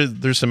because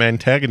there's some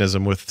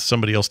antagonism with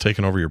somebody else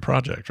taking over your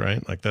project,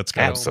 right? Like, that's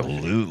kind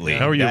absolutely.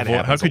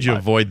 How could you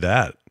avoid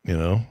that?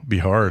 Be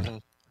hard.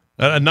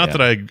 Not that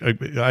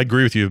I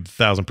agree with you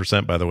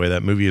 1,000%. By the way,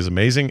 that movie is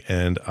amazing,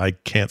 and I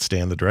can't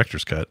stand the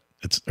director's cut.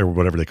 Or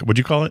whatever what'd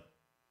you call it?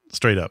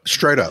 Straight Up.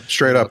 Straight Up.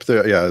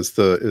 Is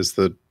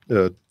the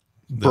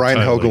Brian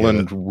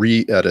Helgeland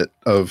re-edit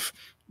of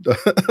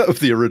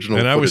the original.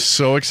 And I was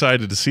so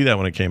excited to see that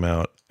when it came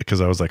out,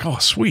 because I was like, oh,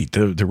 sweet,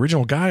 the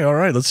original guy. All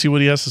right, let's see what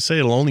he has to say.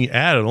 It'll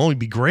only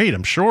be great,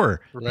 I'm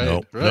sure.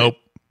 Right, Nope.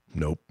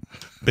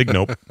 Big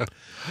nope.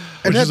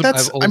 And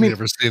I've only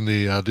ever seen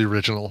the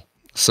original.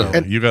 So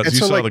you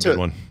saw the good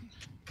one.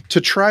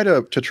 To try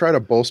to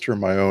bolster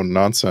my own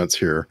nonsense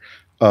here,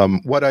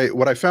 what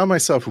I found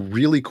myself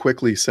really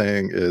quickly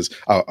saying is,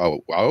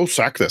 I'll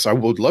sack this. I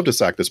would love to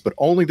sack this, but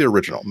only the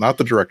original, not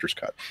the director's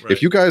cut. Right.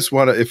 If you guys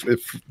want to,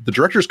 if the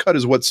director's cut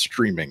is what's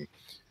streaming,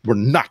 we're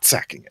not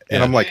sacking it.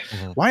 And I'm like,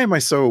 why am I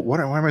so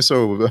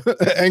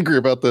angry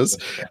about this?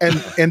 And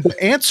the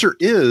answer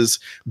is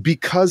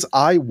because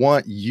I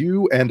want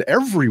you and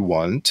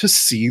everyone to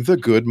see the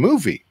good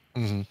movie.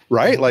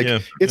 Right? Like,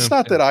 it's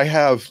not that I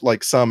have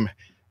like some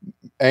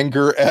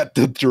anger at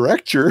the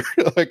director.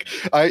 Like,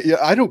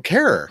 I don't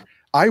care.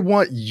 I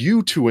want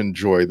you to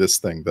enjoy this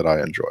thing that I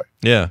enjoy.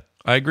 Yeah,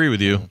 I agree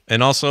with you.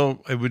 And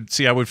also, I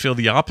would feel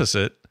the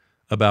opposite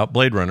about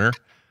Blade Runner.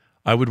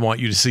 I would want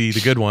you to see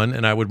the good one,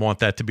 and I would want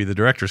that to be the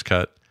director's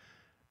cut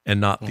and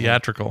not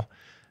theatrical.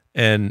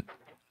 And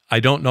I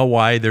don't know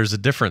why there's a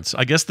difference.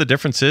 I guess the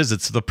difference is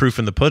it's the proof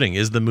in the pudding.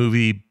 Is the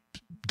movie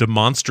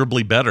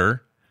demonstrably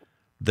better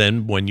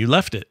than when you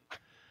left it?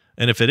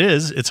 And if it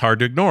is, it's hard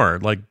to ignore.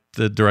 Like,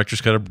 the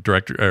director's cut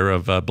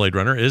of Blade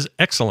Runner is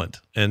excellent,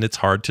 and it's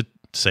hard to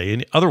say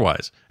any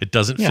otherwise. It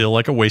doesn't feel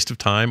like a waste of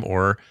time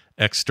or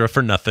extra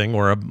for nothing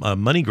or a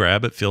money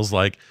grab. It feels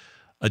like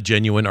a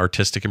genuine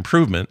artistic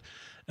improvement.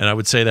 And I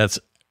would say that's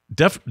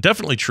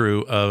definitely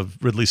true of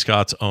Ridley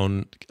Scott's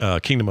own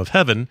Kingdom of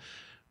Heaven,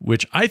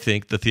 which I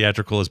think the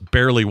theatrical is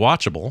barely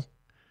watchable,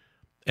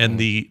 and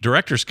the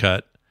director's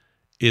cut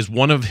is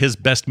one of his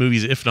best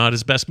movies, if not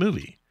his best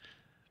movie.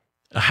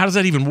 How does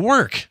that even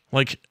work?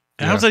 Like,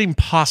 how is that even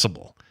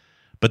possible?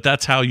 But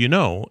that's how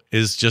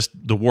is just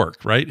the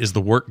work, right? Is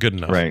the work good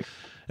enough? Right.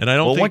 And I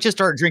don't think... once you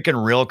start drinking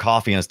real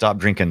coffee and stop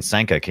drinking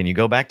Sanka, can you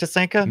go back to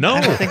Sanka? No.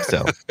 I don't think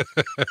so.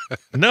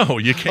 No,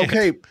 you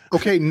can't.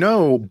 Okay,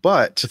 no,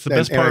 but it's the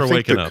best part of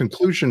waking up. The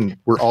conclusion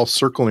we're all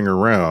circling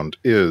around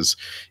is,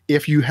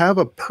 if you have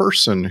a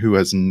person who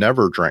has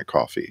never drank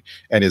coffee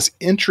and is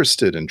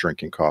interested in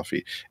drinking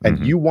coffee,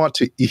 and you want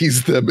to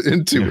ease them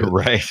into it,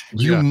 right?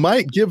 You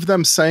might give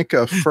them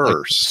Sanka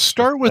first.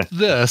 Start with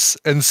this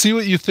and see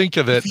what you think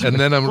of it, and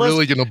then I'm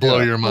really going to blow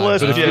your mind.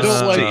 Let's but if you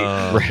don't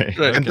like,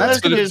 right. And that's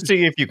going to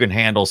see if you can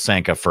handle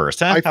Sanka first.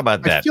 Huh? How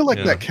about that? I feel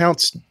like that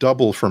counts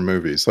double for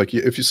movies. Like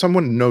if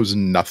someone knows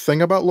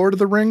nothing about Lord of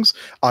the Rings,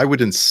 I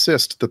would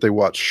insist that they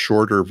watch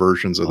shorter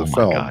versions of the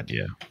film. God,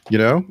 yeah. You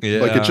know?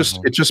 Like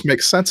it just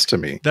makes sense to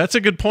me. That's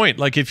a good point.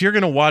 Like if you're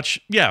going to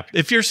watch,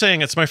 if you're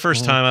saying it's my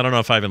first time, I don't know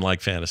if I even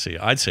like fantasy.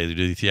 I'd say to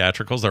do the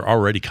theatricals. They're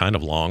already kind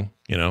of long,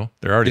 you know?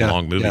 They're already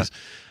long movies.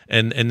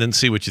 And then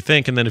see what you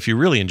think. And then if you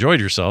really enjoyed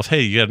yourself,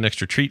 hey, you got an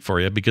extra treat for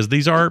you, because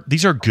these are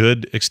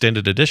good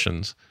extended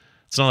editions.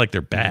 It's not like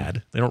they're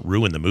bad. They don't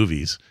ruin the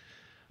movies.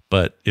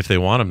 But if they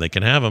want them, they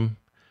can have them.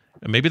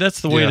 And maybe that's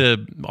the way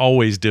to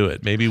always do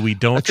it. Maybe we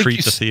don't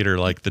treat the theater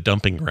like the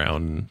dumping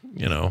ground,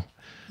 you know.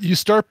 You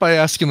start by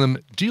asking them,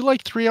 do you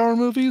like 3-hour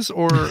movies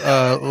or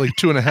like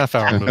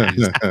 2.5-hour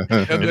movies?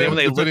 And then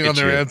depending on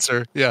their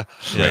answer. Yeah.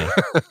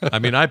 I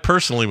mean, I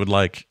personally would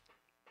like,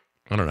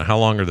 I don't know, how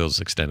long are those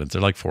extended?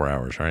 They're like 4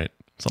 hours, right?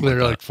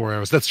 They're like 4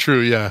 hours. That's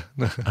true, yeah.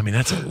 I mean,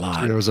 that's a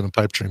lot. 3 hours in a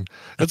pipe dream.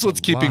 That's what's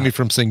keeping me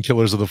from seeing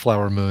Killers of the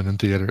Flower Moon in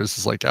theaters.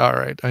 It's like, all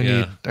right,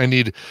 I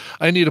need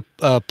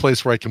a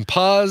place where I can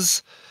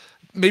pause,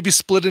 maybe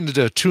split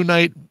into a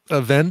 2-night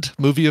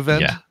movie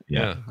event.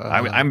 Yeah.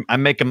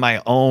 I'm making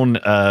my own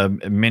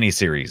mini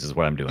series is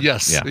what I'm doing.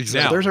 Yes,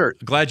 exactly. Now,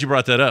 glad you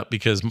brought that up,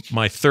 because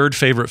my third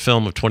favorite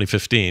film of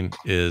 2015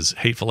 is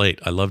Hateful Eight.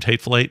 I loved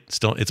Hateful Eight.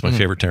 Still, it's my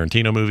favorite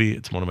Tarantino movie.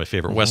 It's one of my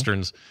favorite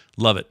Westerns.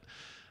 Love it.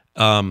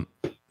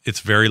 It's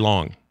very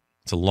long.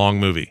 It's a long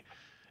movie.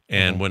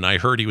 And when I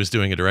heard he was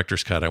doing a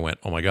director's cut, I went,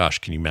 oh my gosh,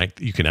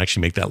 you can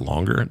actually make that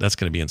longer? That's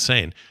going to be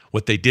insane.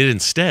 What they did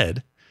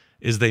instead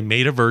is they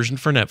made a version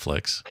for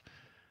Netflix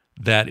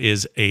that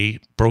is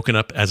broken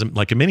up as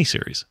like a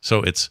miniseries.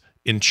 So it's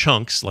in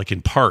chunks, like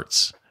in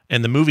parts.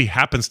 And the movie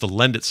happens to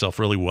lend itself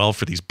really well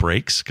for these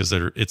breaks, because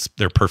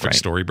they're perfect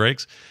story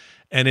breaks.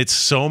 And it's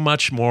so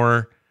much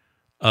more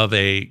of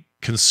a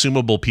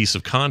consumable piece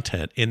of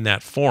content in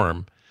that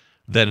form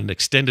than an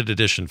extended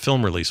edition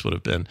film release would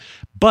have been.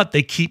 But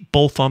they keep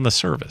both on the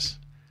service.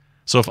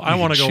 So if I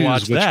want to go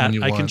watch that,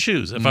 I can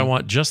choose. If I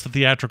want just the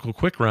theatrical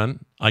quick run,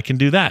 I can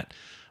do that.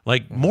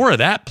 Like, more of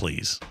that,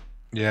 please.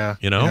 Yeah.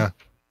 You know? Yeah.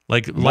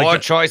 Like more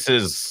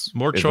choices.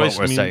 More choice.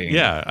 I mean,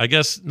 yeah, I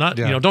guess not.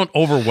 You know, don't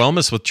overwhelm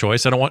us with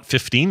choice. I don't want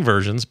 15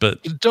 versions, but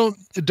don't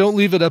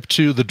leave it up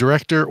to the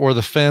director or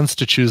the fans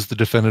to choose the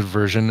definitive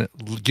version.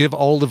 Give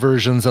all the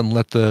versions and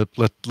let the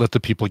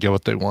people get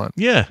what they want.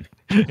 Yeah.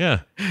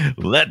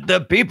 Let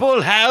the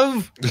people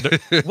have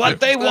what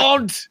they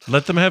want.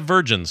 Let them have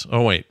virgins.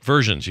 Oh wait,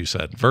 versions. You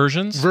said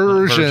versions.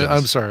 Versions.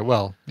 I'm sorry.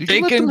 Well,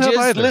 they can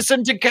just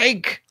listen to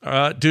Cake.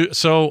 All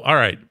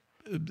right.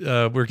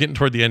 We're getting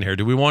toward the end here.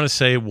 Do we want to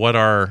say what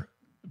our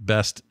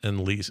best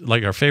and least,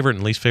 like our favorite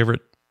and least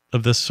favorite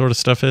of this sort of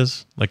stuff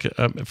is? Like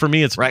for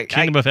me, it's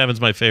Kingdom of Heaven's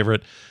my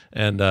favorite,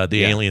 and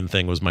the Alien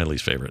thing was my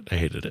least favorite. I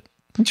hated it.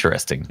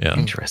 Interesting. Yeah.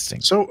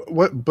 Interesting. So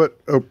what? But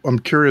I'm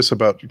curious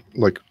about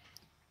like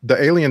the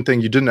Alien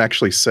thing. You didn't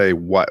actually say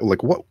what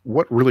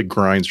really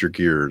grinds your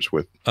gears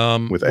with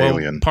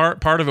Alien.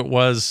 Part of it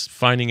was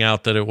finding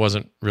out that it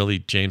wasn't really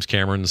James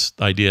Cameron's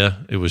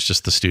idea. It was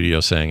just the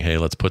studio saying, "Hey,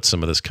 let's put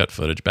some of this cut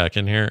footage back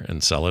in here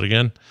and sell it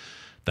again."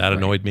 That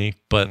annoyed me.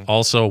 But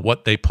also,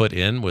 what they put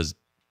in was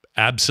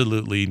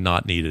absolutely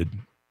not needed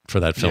for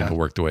that film to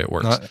work the way it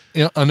works.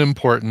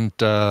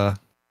 Unimportant.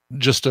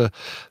 Just a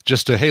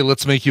hey,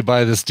 let's make you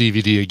buy this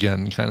DVD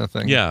again kind of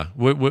thing. Yeah,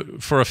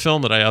 for a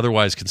film that I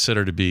otherwise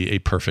consider to be a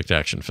perfect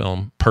action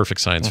film, perfect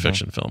science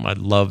fiction film. I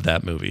love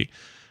that movie.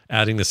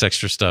 Adding this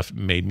extra stuff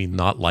made me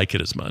not like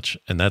it as much,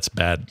 and that's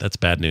bad. That's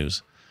bad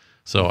news.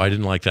 So I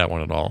didn't like that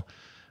one at all.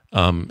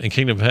 In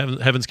Kingdom of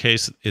Heaven's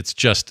case,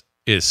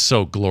 is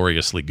so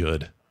gloriously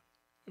good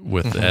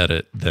with the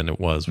edit than it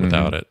was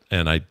without it,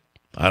 and I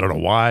don't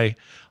know why.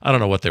 I don't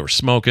know what they were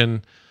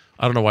smoking.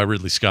 I don't know why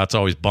Ridley Scott's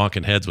always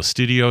bonking heads with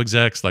studio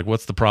execs. Like,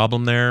 what's the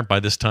problem there? By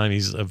this time,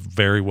 he's a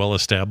very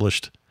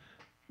well-established,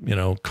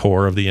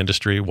 core of the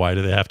industry. Why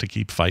do they have to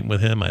keep fighting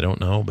with him? I don't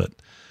know, but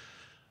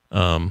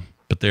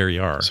there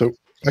you are. So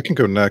I can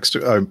go next.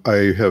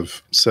 I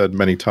have said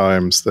many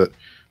times that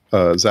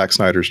Zack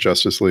Snyder's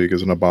Justice League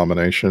is an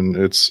abomination.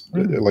 It's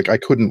like I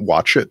couldn't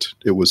watch it.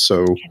 It was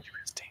so,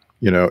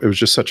 it was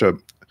just such a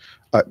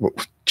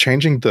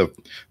changing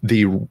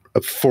the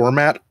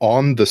format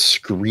on the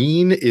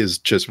screen is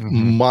just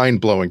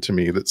mind-blowing to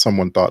me that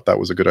someone thought that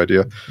was a good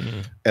idea.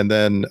 And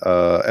then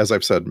as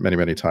I've said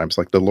many times,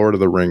 like the Lord of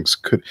the Rings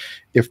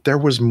if there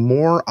was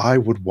more, I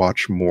would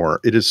watch more.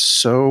 It is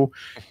so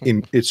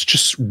it's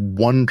just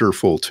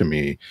wonderful to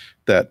me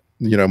that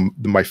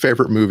my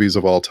favorite movies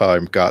of all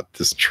time got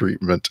this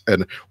treatment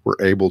and were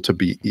able to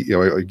be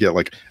get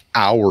like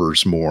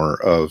hours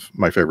more of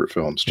my favorite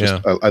films.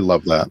 I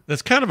love that.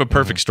 That's kind of a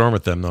perfect storm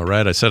with them, though,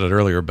 right? I said it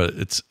earlier, but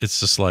it's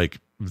just like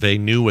they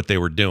knew what they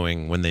were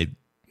doing when they.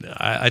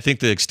 I think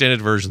the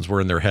extended versions were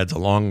in their heads a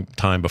long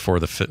time before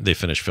they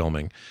finished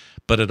filming,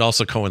 but it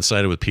also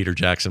coincided with Peter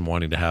Jackson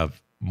wanting to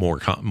have more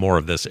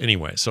of this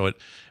anyway. So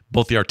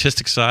both the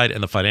artistic side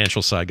and the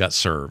financial side got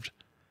served,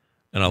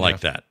 and I like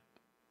that.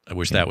 I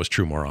wish that was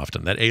true more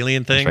often. That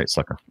alien thing, That's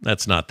right, sucker.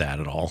 that's not that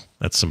at all.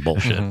 That's some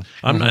bullshit.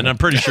 I'm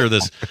pretty sure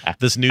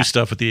this new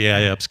stuff with the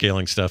AI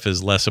upscaling stuff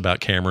is less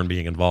about Cameron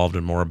being involved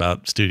and more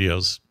about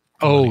studios.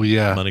 Money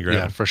Yeah,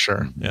 grab. for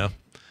sure. Yeah.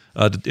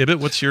 Ibit,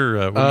 what's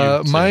your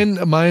what do you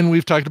say? Mine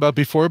we've talked about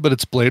before, but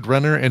it's Blade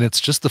Runner, and it's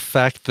just the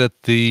fact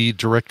that the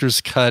director's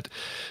cut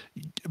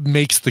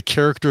makes the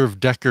character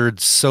of Deckard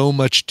so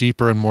much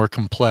deeper and more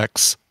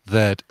complex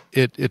that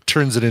it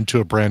turns it into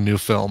a brand new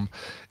film.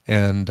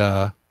 And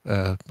I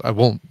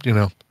won't,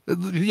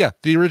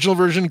 the original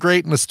version,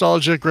 great,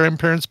 nostalgia,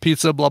 grandparents,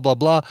 pizza, blah blah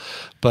blah,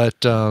 but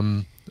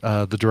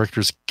the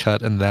director's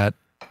cut and that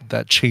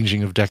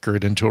changing of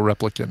Deckard into a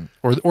replicant,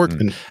 or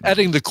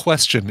adding the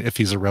question if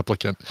he's a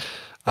replicant,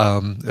 I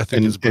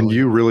think is brilliant. And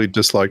you really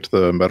disliked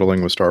the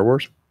meddling with Star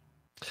Wars?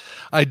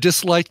 I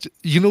disliked,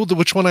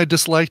 which one I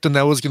disliked, and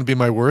that was going to be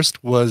my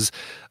worst, was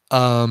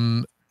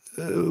Return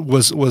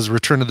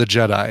of the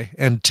Jedi,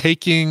 and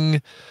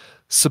taking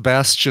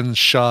Sebastian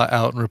Shaw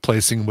out and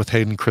replacing him with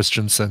Hayden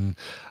Christensen,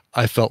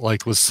 I felt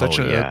like was such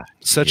an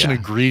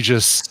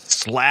egregious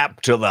slap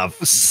in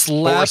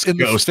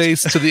the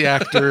face to the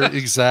actor.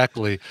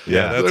 Exactly.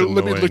 Yeah, that's Let me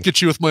annoying. look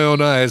at you with my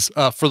own eyes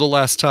for the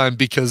last time,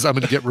 because I'm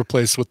going to get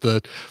replaced with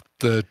the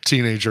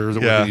teenager that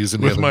we're going to use in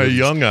the with other my movies.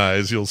 young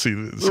eyes, you'll see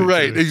this.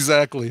 Right,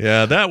 exactly.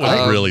 Yeah, that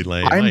was really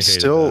lame. I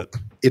hated that.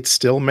 It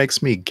still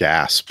makes me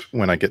gasp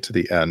when I get to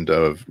the end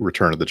of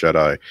Return of the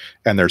Jedi,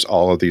 and there's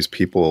all of these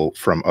people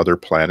from other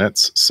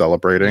planets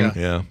celebrating.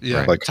 Yeah.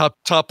 Yeah, Like-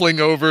 toppling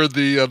over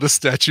the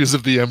statues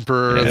of the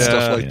Emperor and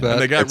stuff like that.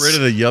 And they got rid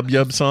of the Yub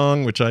Yub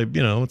song, which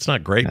it's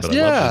not great, but I loved it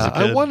as a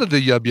kid. I wanted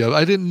the Yub Yub.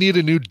 I didn't need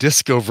a new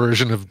disco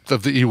version of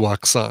the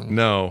Ewok song.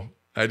 No,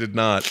 I did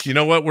not. You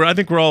know what? I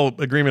think we're all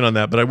agreement on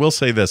that, but I will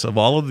say this. Of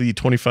all of the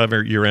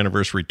 25-year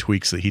anniversary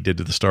tweaks that he did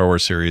to the Star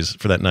Wars series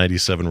for that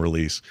 97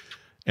 release,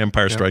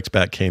 Empire Strikes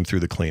Back came through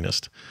the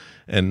cleanest.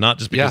 And not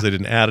just because they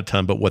didn't add a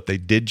ton, but what they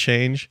did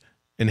change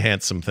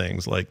enhanced some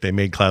things. Like they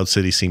made Cloud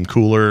City seem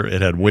cooler.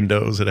 It had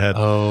windows. It had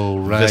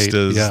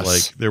vistas. Yes.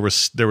 Like there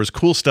was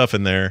cool stuff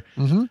in there,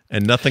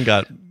 and nothing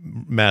got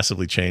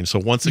massively changed. So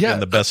once again,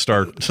 the best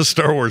Star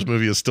Wars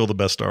movie is still the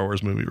best Star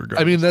Wars movie,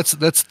 regardless. I mean, that's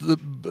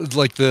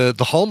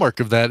the hallmark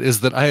of that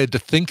is that I had to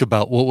think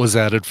about what was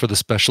added for the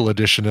special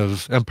edition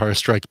of Empire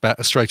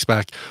Strikes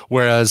Back,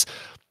 whereas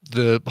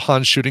the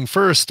Han shooting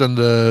first and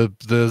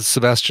the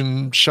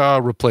Sebastian Shaw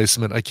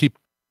replacement,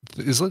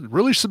 is it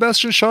really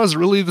Sebastian Shaw? Is it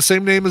really the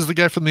same name as the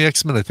guy from the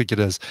X-Men? I think it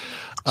is.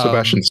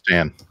 Sebastian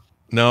Stan.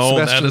 No,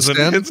 Sebastian that isn't.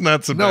 Stan? It's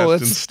not Sebastian No,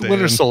 it's Stan.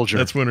 Winter Soldier.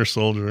 That's Winter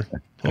Soldier.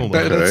 Hold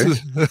on.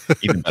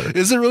 Even better.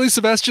 Is it really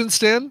Sebastian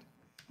Stan?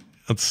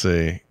 Let's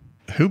see.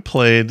 Who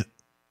played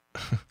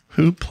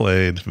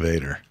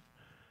Vader?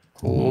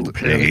 Old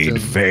Played Anakin.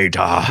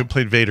 Vader. Who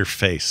played Vader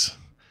face?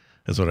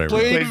 Is what I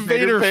Played read.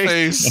 Vader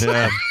face.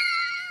 Yeah.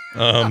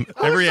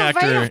 Every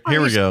actor.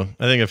 Here we go.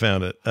 I think I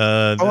found it.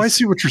 I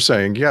see what you're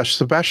saying. Yeah,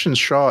 Sebastian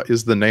Shaw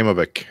is the name of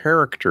a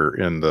character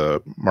in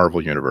the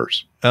Marvel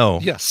universe.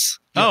 Oh. Yes.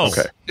 Oh.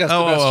 Okay. Yes,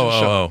 Sebastian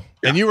Shaw.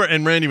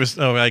 And Randy was.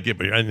 Oh, I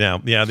get it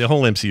now. Yeah, the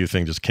whole MCU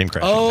thing just came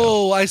crashing down.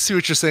 Oh, I see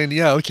what you're saying.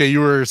 Yeah, okay.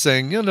 You were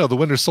saying, no, the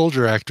Winter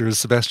Soldier actor is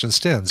Sebastian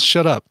Stan.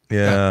 Shut up.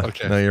 Yeah.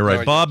 okay. No, you're right.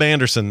 No, Bob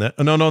Anderson.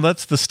 No,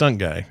 that's the stunt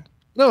guy.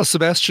 No,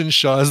 Sebastian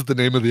Shaw is the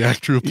name of the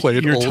actor who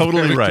played You're old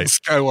totally Anakin right.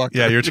 Skywalker.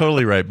 Yeah, you're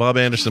totally right. Bob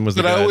Anderson was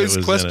the But guy I always that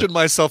was question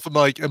myself. I'm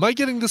like, am I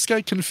getting this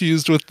guy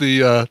confused with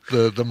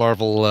the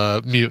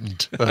Marvel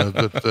mutant,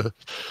 the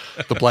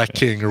Black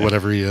King or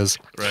whatever he is?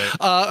 Right.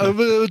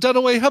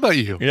 Dunaway, how about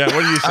you? Yeah.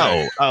 What do you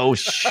say? Oh,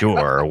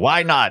 sure.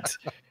 Why not?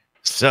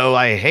 So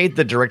I hate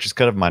the director's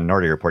cut of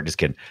Minority Report. Just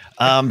kidding.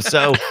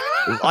 So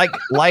like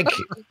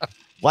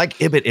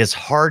Ibit, it's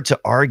hard to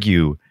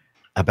argue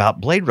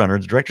about Blade Runner,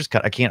 the director's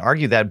cut. I can't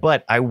argue that,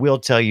 but I will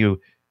tell you,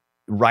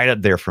 right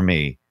up there for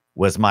me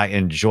was my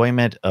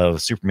enjoyment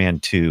of Superman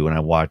 2 when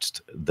I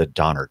watched the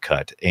Donner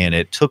cut, and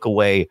it took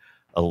away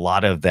a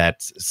lot of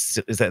that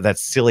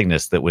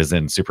silliness that was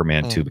in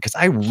Superman 2, because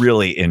I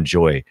really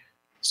enjoy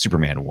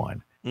Superman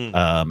 1.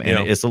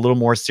 It's a little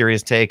more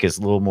serious take. It's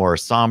a little more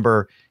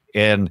somber.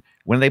 And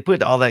when they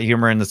put all that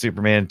humor in the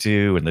Superman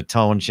 2 and the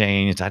tone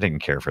changed, I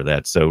didn't care for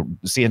that. So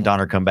seeing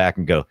Donner come back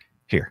and go,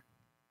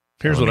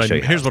 here's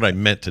what I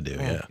meant to do.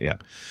 Yeah.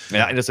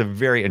 It's a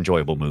very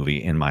enjoyable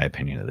movie in my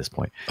opinion at this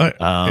point.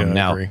 I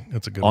now agree.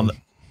 That's a good one.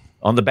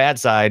 On the bad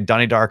side,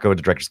 Donnie Darko,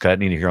 the director's cut,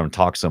 need to hear him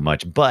talk so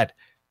much. But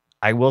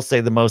I will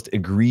say the most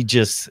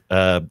egregious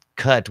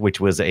cut, which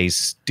was a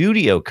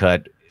studio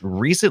cut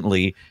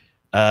recently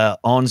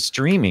on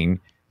streaming,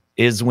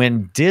 is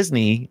when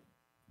Disney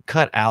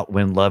cut out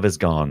When Love Is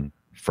Gone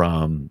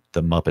from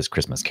the Muppets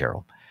Christmas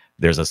Carol.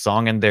 There's a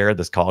song in there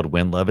that's called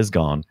When Love Is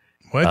Gone.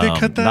 Why'd they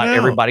cut that out? Not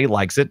everybody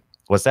likes it.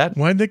 What's that?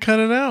 Why'd they cut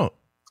it out?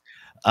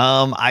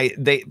 I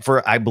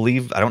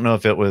believe, I don't know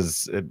if it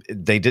was,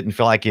 they didn't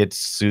feel like it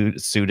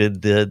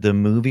suited the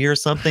movie or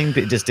something.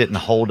 It just didn't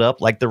hold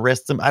up like the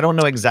rest of them. I don't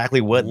know exactly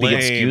what the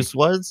excuse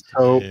was.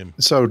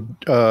 So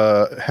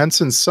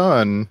Henson's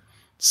son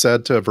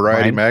said to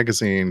Variety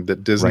magazine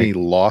that Disney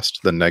lost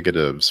the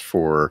negatives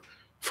for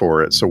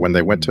for it. So when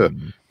they went to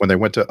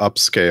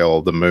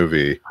upscale the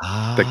movie,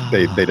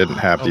 they didn't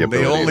have the ability.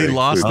 They only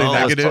lost the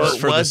negatives so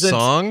for the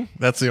song.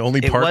 That's the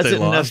only part they lost. It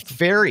wasn't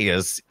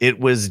nefarious. It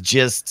was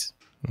just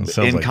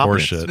sounds like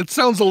horseshit. It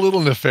sounds a little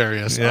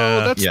nefarious.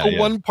 Yeah. That's the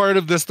one part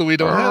of this that we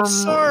don't have.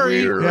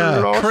 Sorry.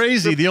 Yeah,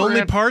 crazy. The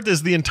only part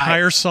is the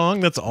entire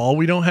song. That's all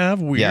we don't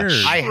have. Weird.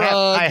 Yeah.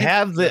 I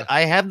have the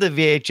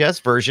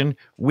VHS version.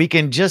 We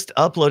can just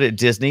upload it,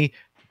 Disney.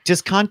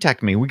 Just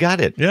contact me. We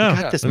got it. Yeah.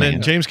 We got this, and man.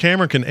 then James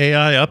Cameron can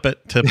AI up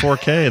it to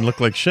 4K and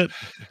look like shit.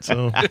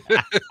 So,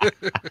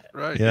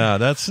 right. Yeah,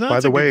 that's not. By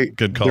the way,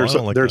 good call.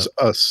 There's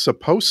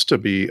supposed to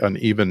be an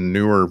even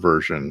newer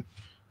version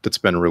that's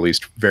been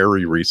released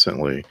very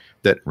recently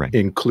that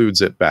includes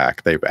it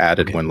back. They've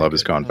added When Love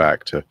Has Gone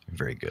Back to.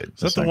 Very good.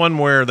 Is that the one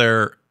where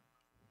they're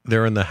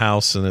in the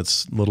house and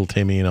it's little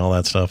Timmy and all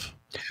that stuff?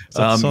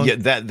 Yeah,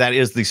 that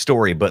is the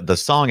story, but the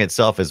song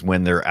itself is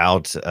when they're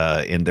out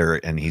in there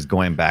and he's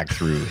going back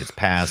through his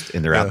past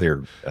and they're out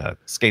there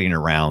skating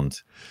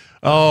around.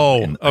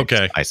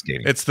 Okay. Ice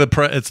skating. It's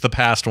the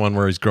past one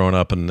where he's growing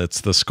up and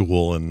it's the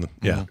school and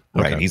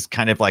right. He's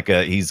kind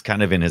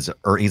of in his,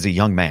 or he's a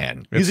young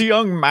man. He's a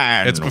young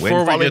man. It's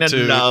before we get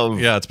to love.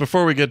 Yeah, it's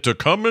before we get to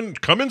come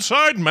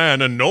inside,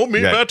 man, and know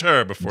me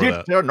better. Before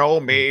get to know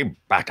me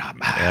better,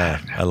 man.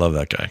 Yeah, I love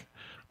that guy.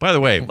 By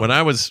the way,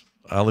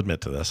 I'll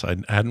admit to this. I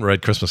hadn't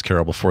read Christmas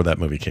Carol before that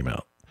movie came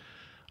out.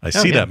 I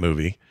see that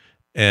movie,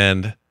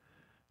 and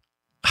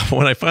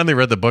when I finally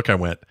read the book, I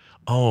went,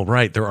 "Oh,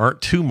 right, there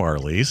aren't two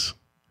Marleys."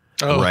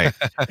 Oh, right.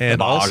 And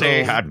Marley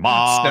also had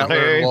Marley.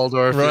 Statler and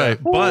Waldorf, right?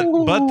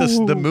 But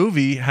the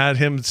movie had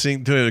him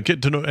sing to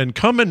get to know and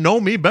come and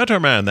know me better,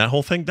 man. That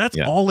whole thing, that's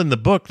all in the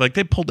book. Like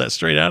they pulled that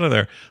straight out of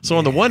there. So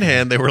on the one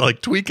hand, they were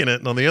like tweaking it,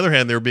 and on the other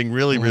hand, they were being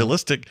really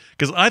realistic.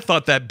 Because I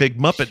thought that big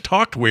Muppet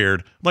talked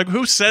weird. Like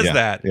who says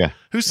that? Yeah.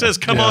 Who says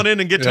come on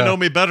in and get to know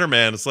me better,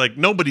 man? It's like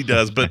nobody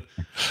does, but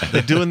they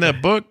do in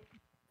that book.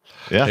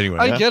 Yeah. Anyway,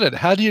 I get it.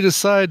 How do you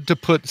decide to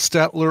put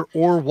Statler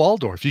or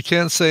Waldorf? You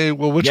can't say,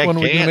 well, which one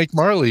would you make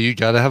Marley? You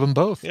got to have them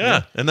both.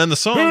 Yeah. And then the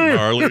song,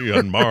 Marley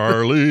and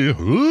Marley,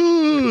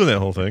 ooh, that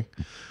whole thing.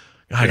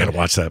 I got to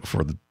watch that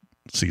before the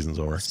season's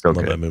over. I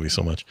love that movie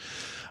so much.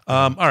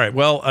 All right.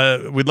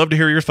 Well, we'd love to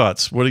hear your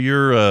thoughts. What are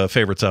your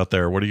favorites out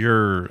there? What are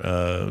your,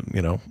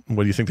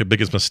 what do you think the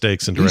biggest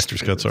mistakes in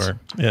director's cuts are?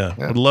 Yeah.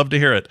 Would love to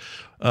hear it.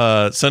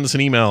 Send us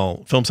an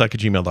email,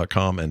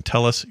 filmsack@gmail.com, and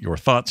tell us your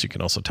thoughts. You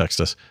can also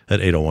text us at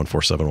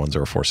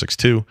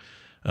 801-471-0462.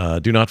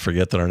 Do not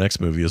forget that our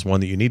next movie is one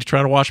that you need to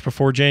try to watch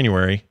before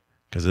January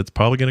because it's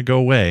probably going to go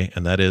away,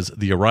 and that is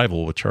The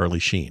Arrival with Charlie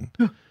Sheen.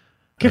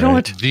 Get on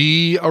it.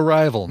 The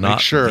Arrival. Make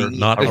sure.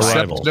 Not Except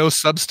Arrival. no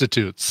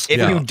substitutes.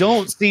 If you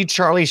don't see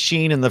Charlie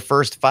Sheen in the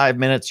first 5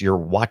 minutes, you're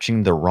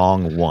watching the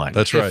wrong one.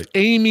 That's right. If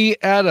Amy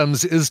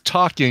Adams is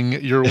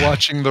talking, you're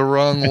watching the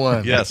wrong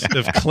one. Yes.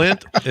 If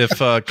Clint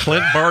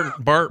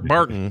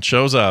Barton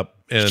shows up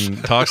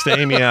and talks to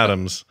Amy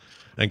Adams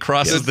and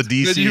crosses the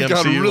DC you've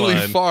gone MCU really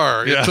line.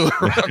 far into the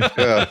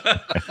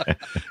wrong.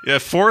 Yeah,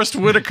 Forrest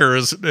Whitaker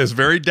is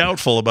very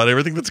doubtful about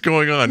everything that's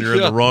going on. You're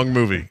in the wrong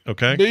movie,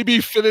 okay?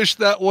 Maybe finish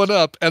that one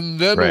up and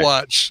then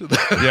watch.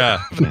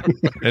 Yeah.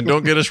 And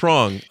don't get us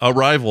wrong.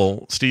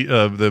 Arrival,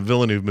 the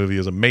Villeneuve movie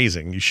is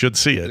amazing. You should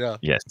see it. Yeah.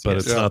 Yes. But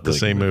it's not the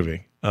same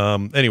movie.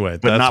 Anyway,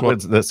 but that's not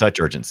with such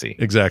urgency.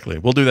 Exactly.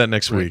 We'll do that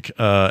next week.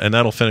 And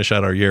that'll finish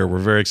out our year. We're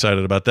very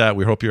excited about that.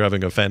 We hope you're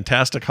having a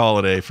fantastic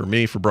holiday for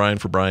me, for Brian,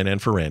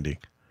 and for Randy.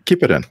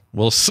 Keep it in.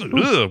 We'll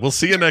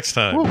see you next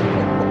time.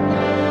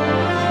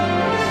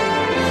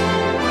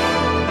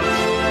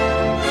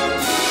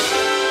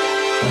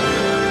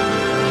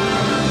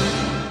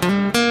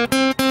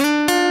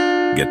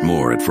 Get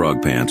more at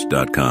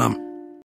frogpants.com.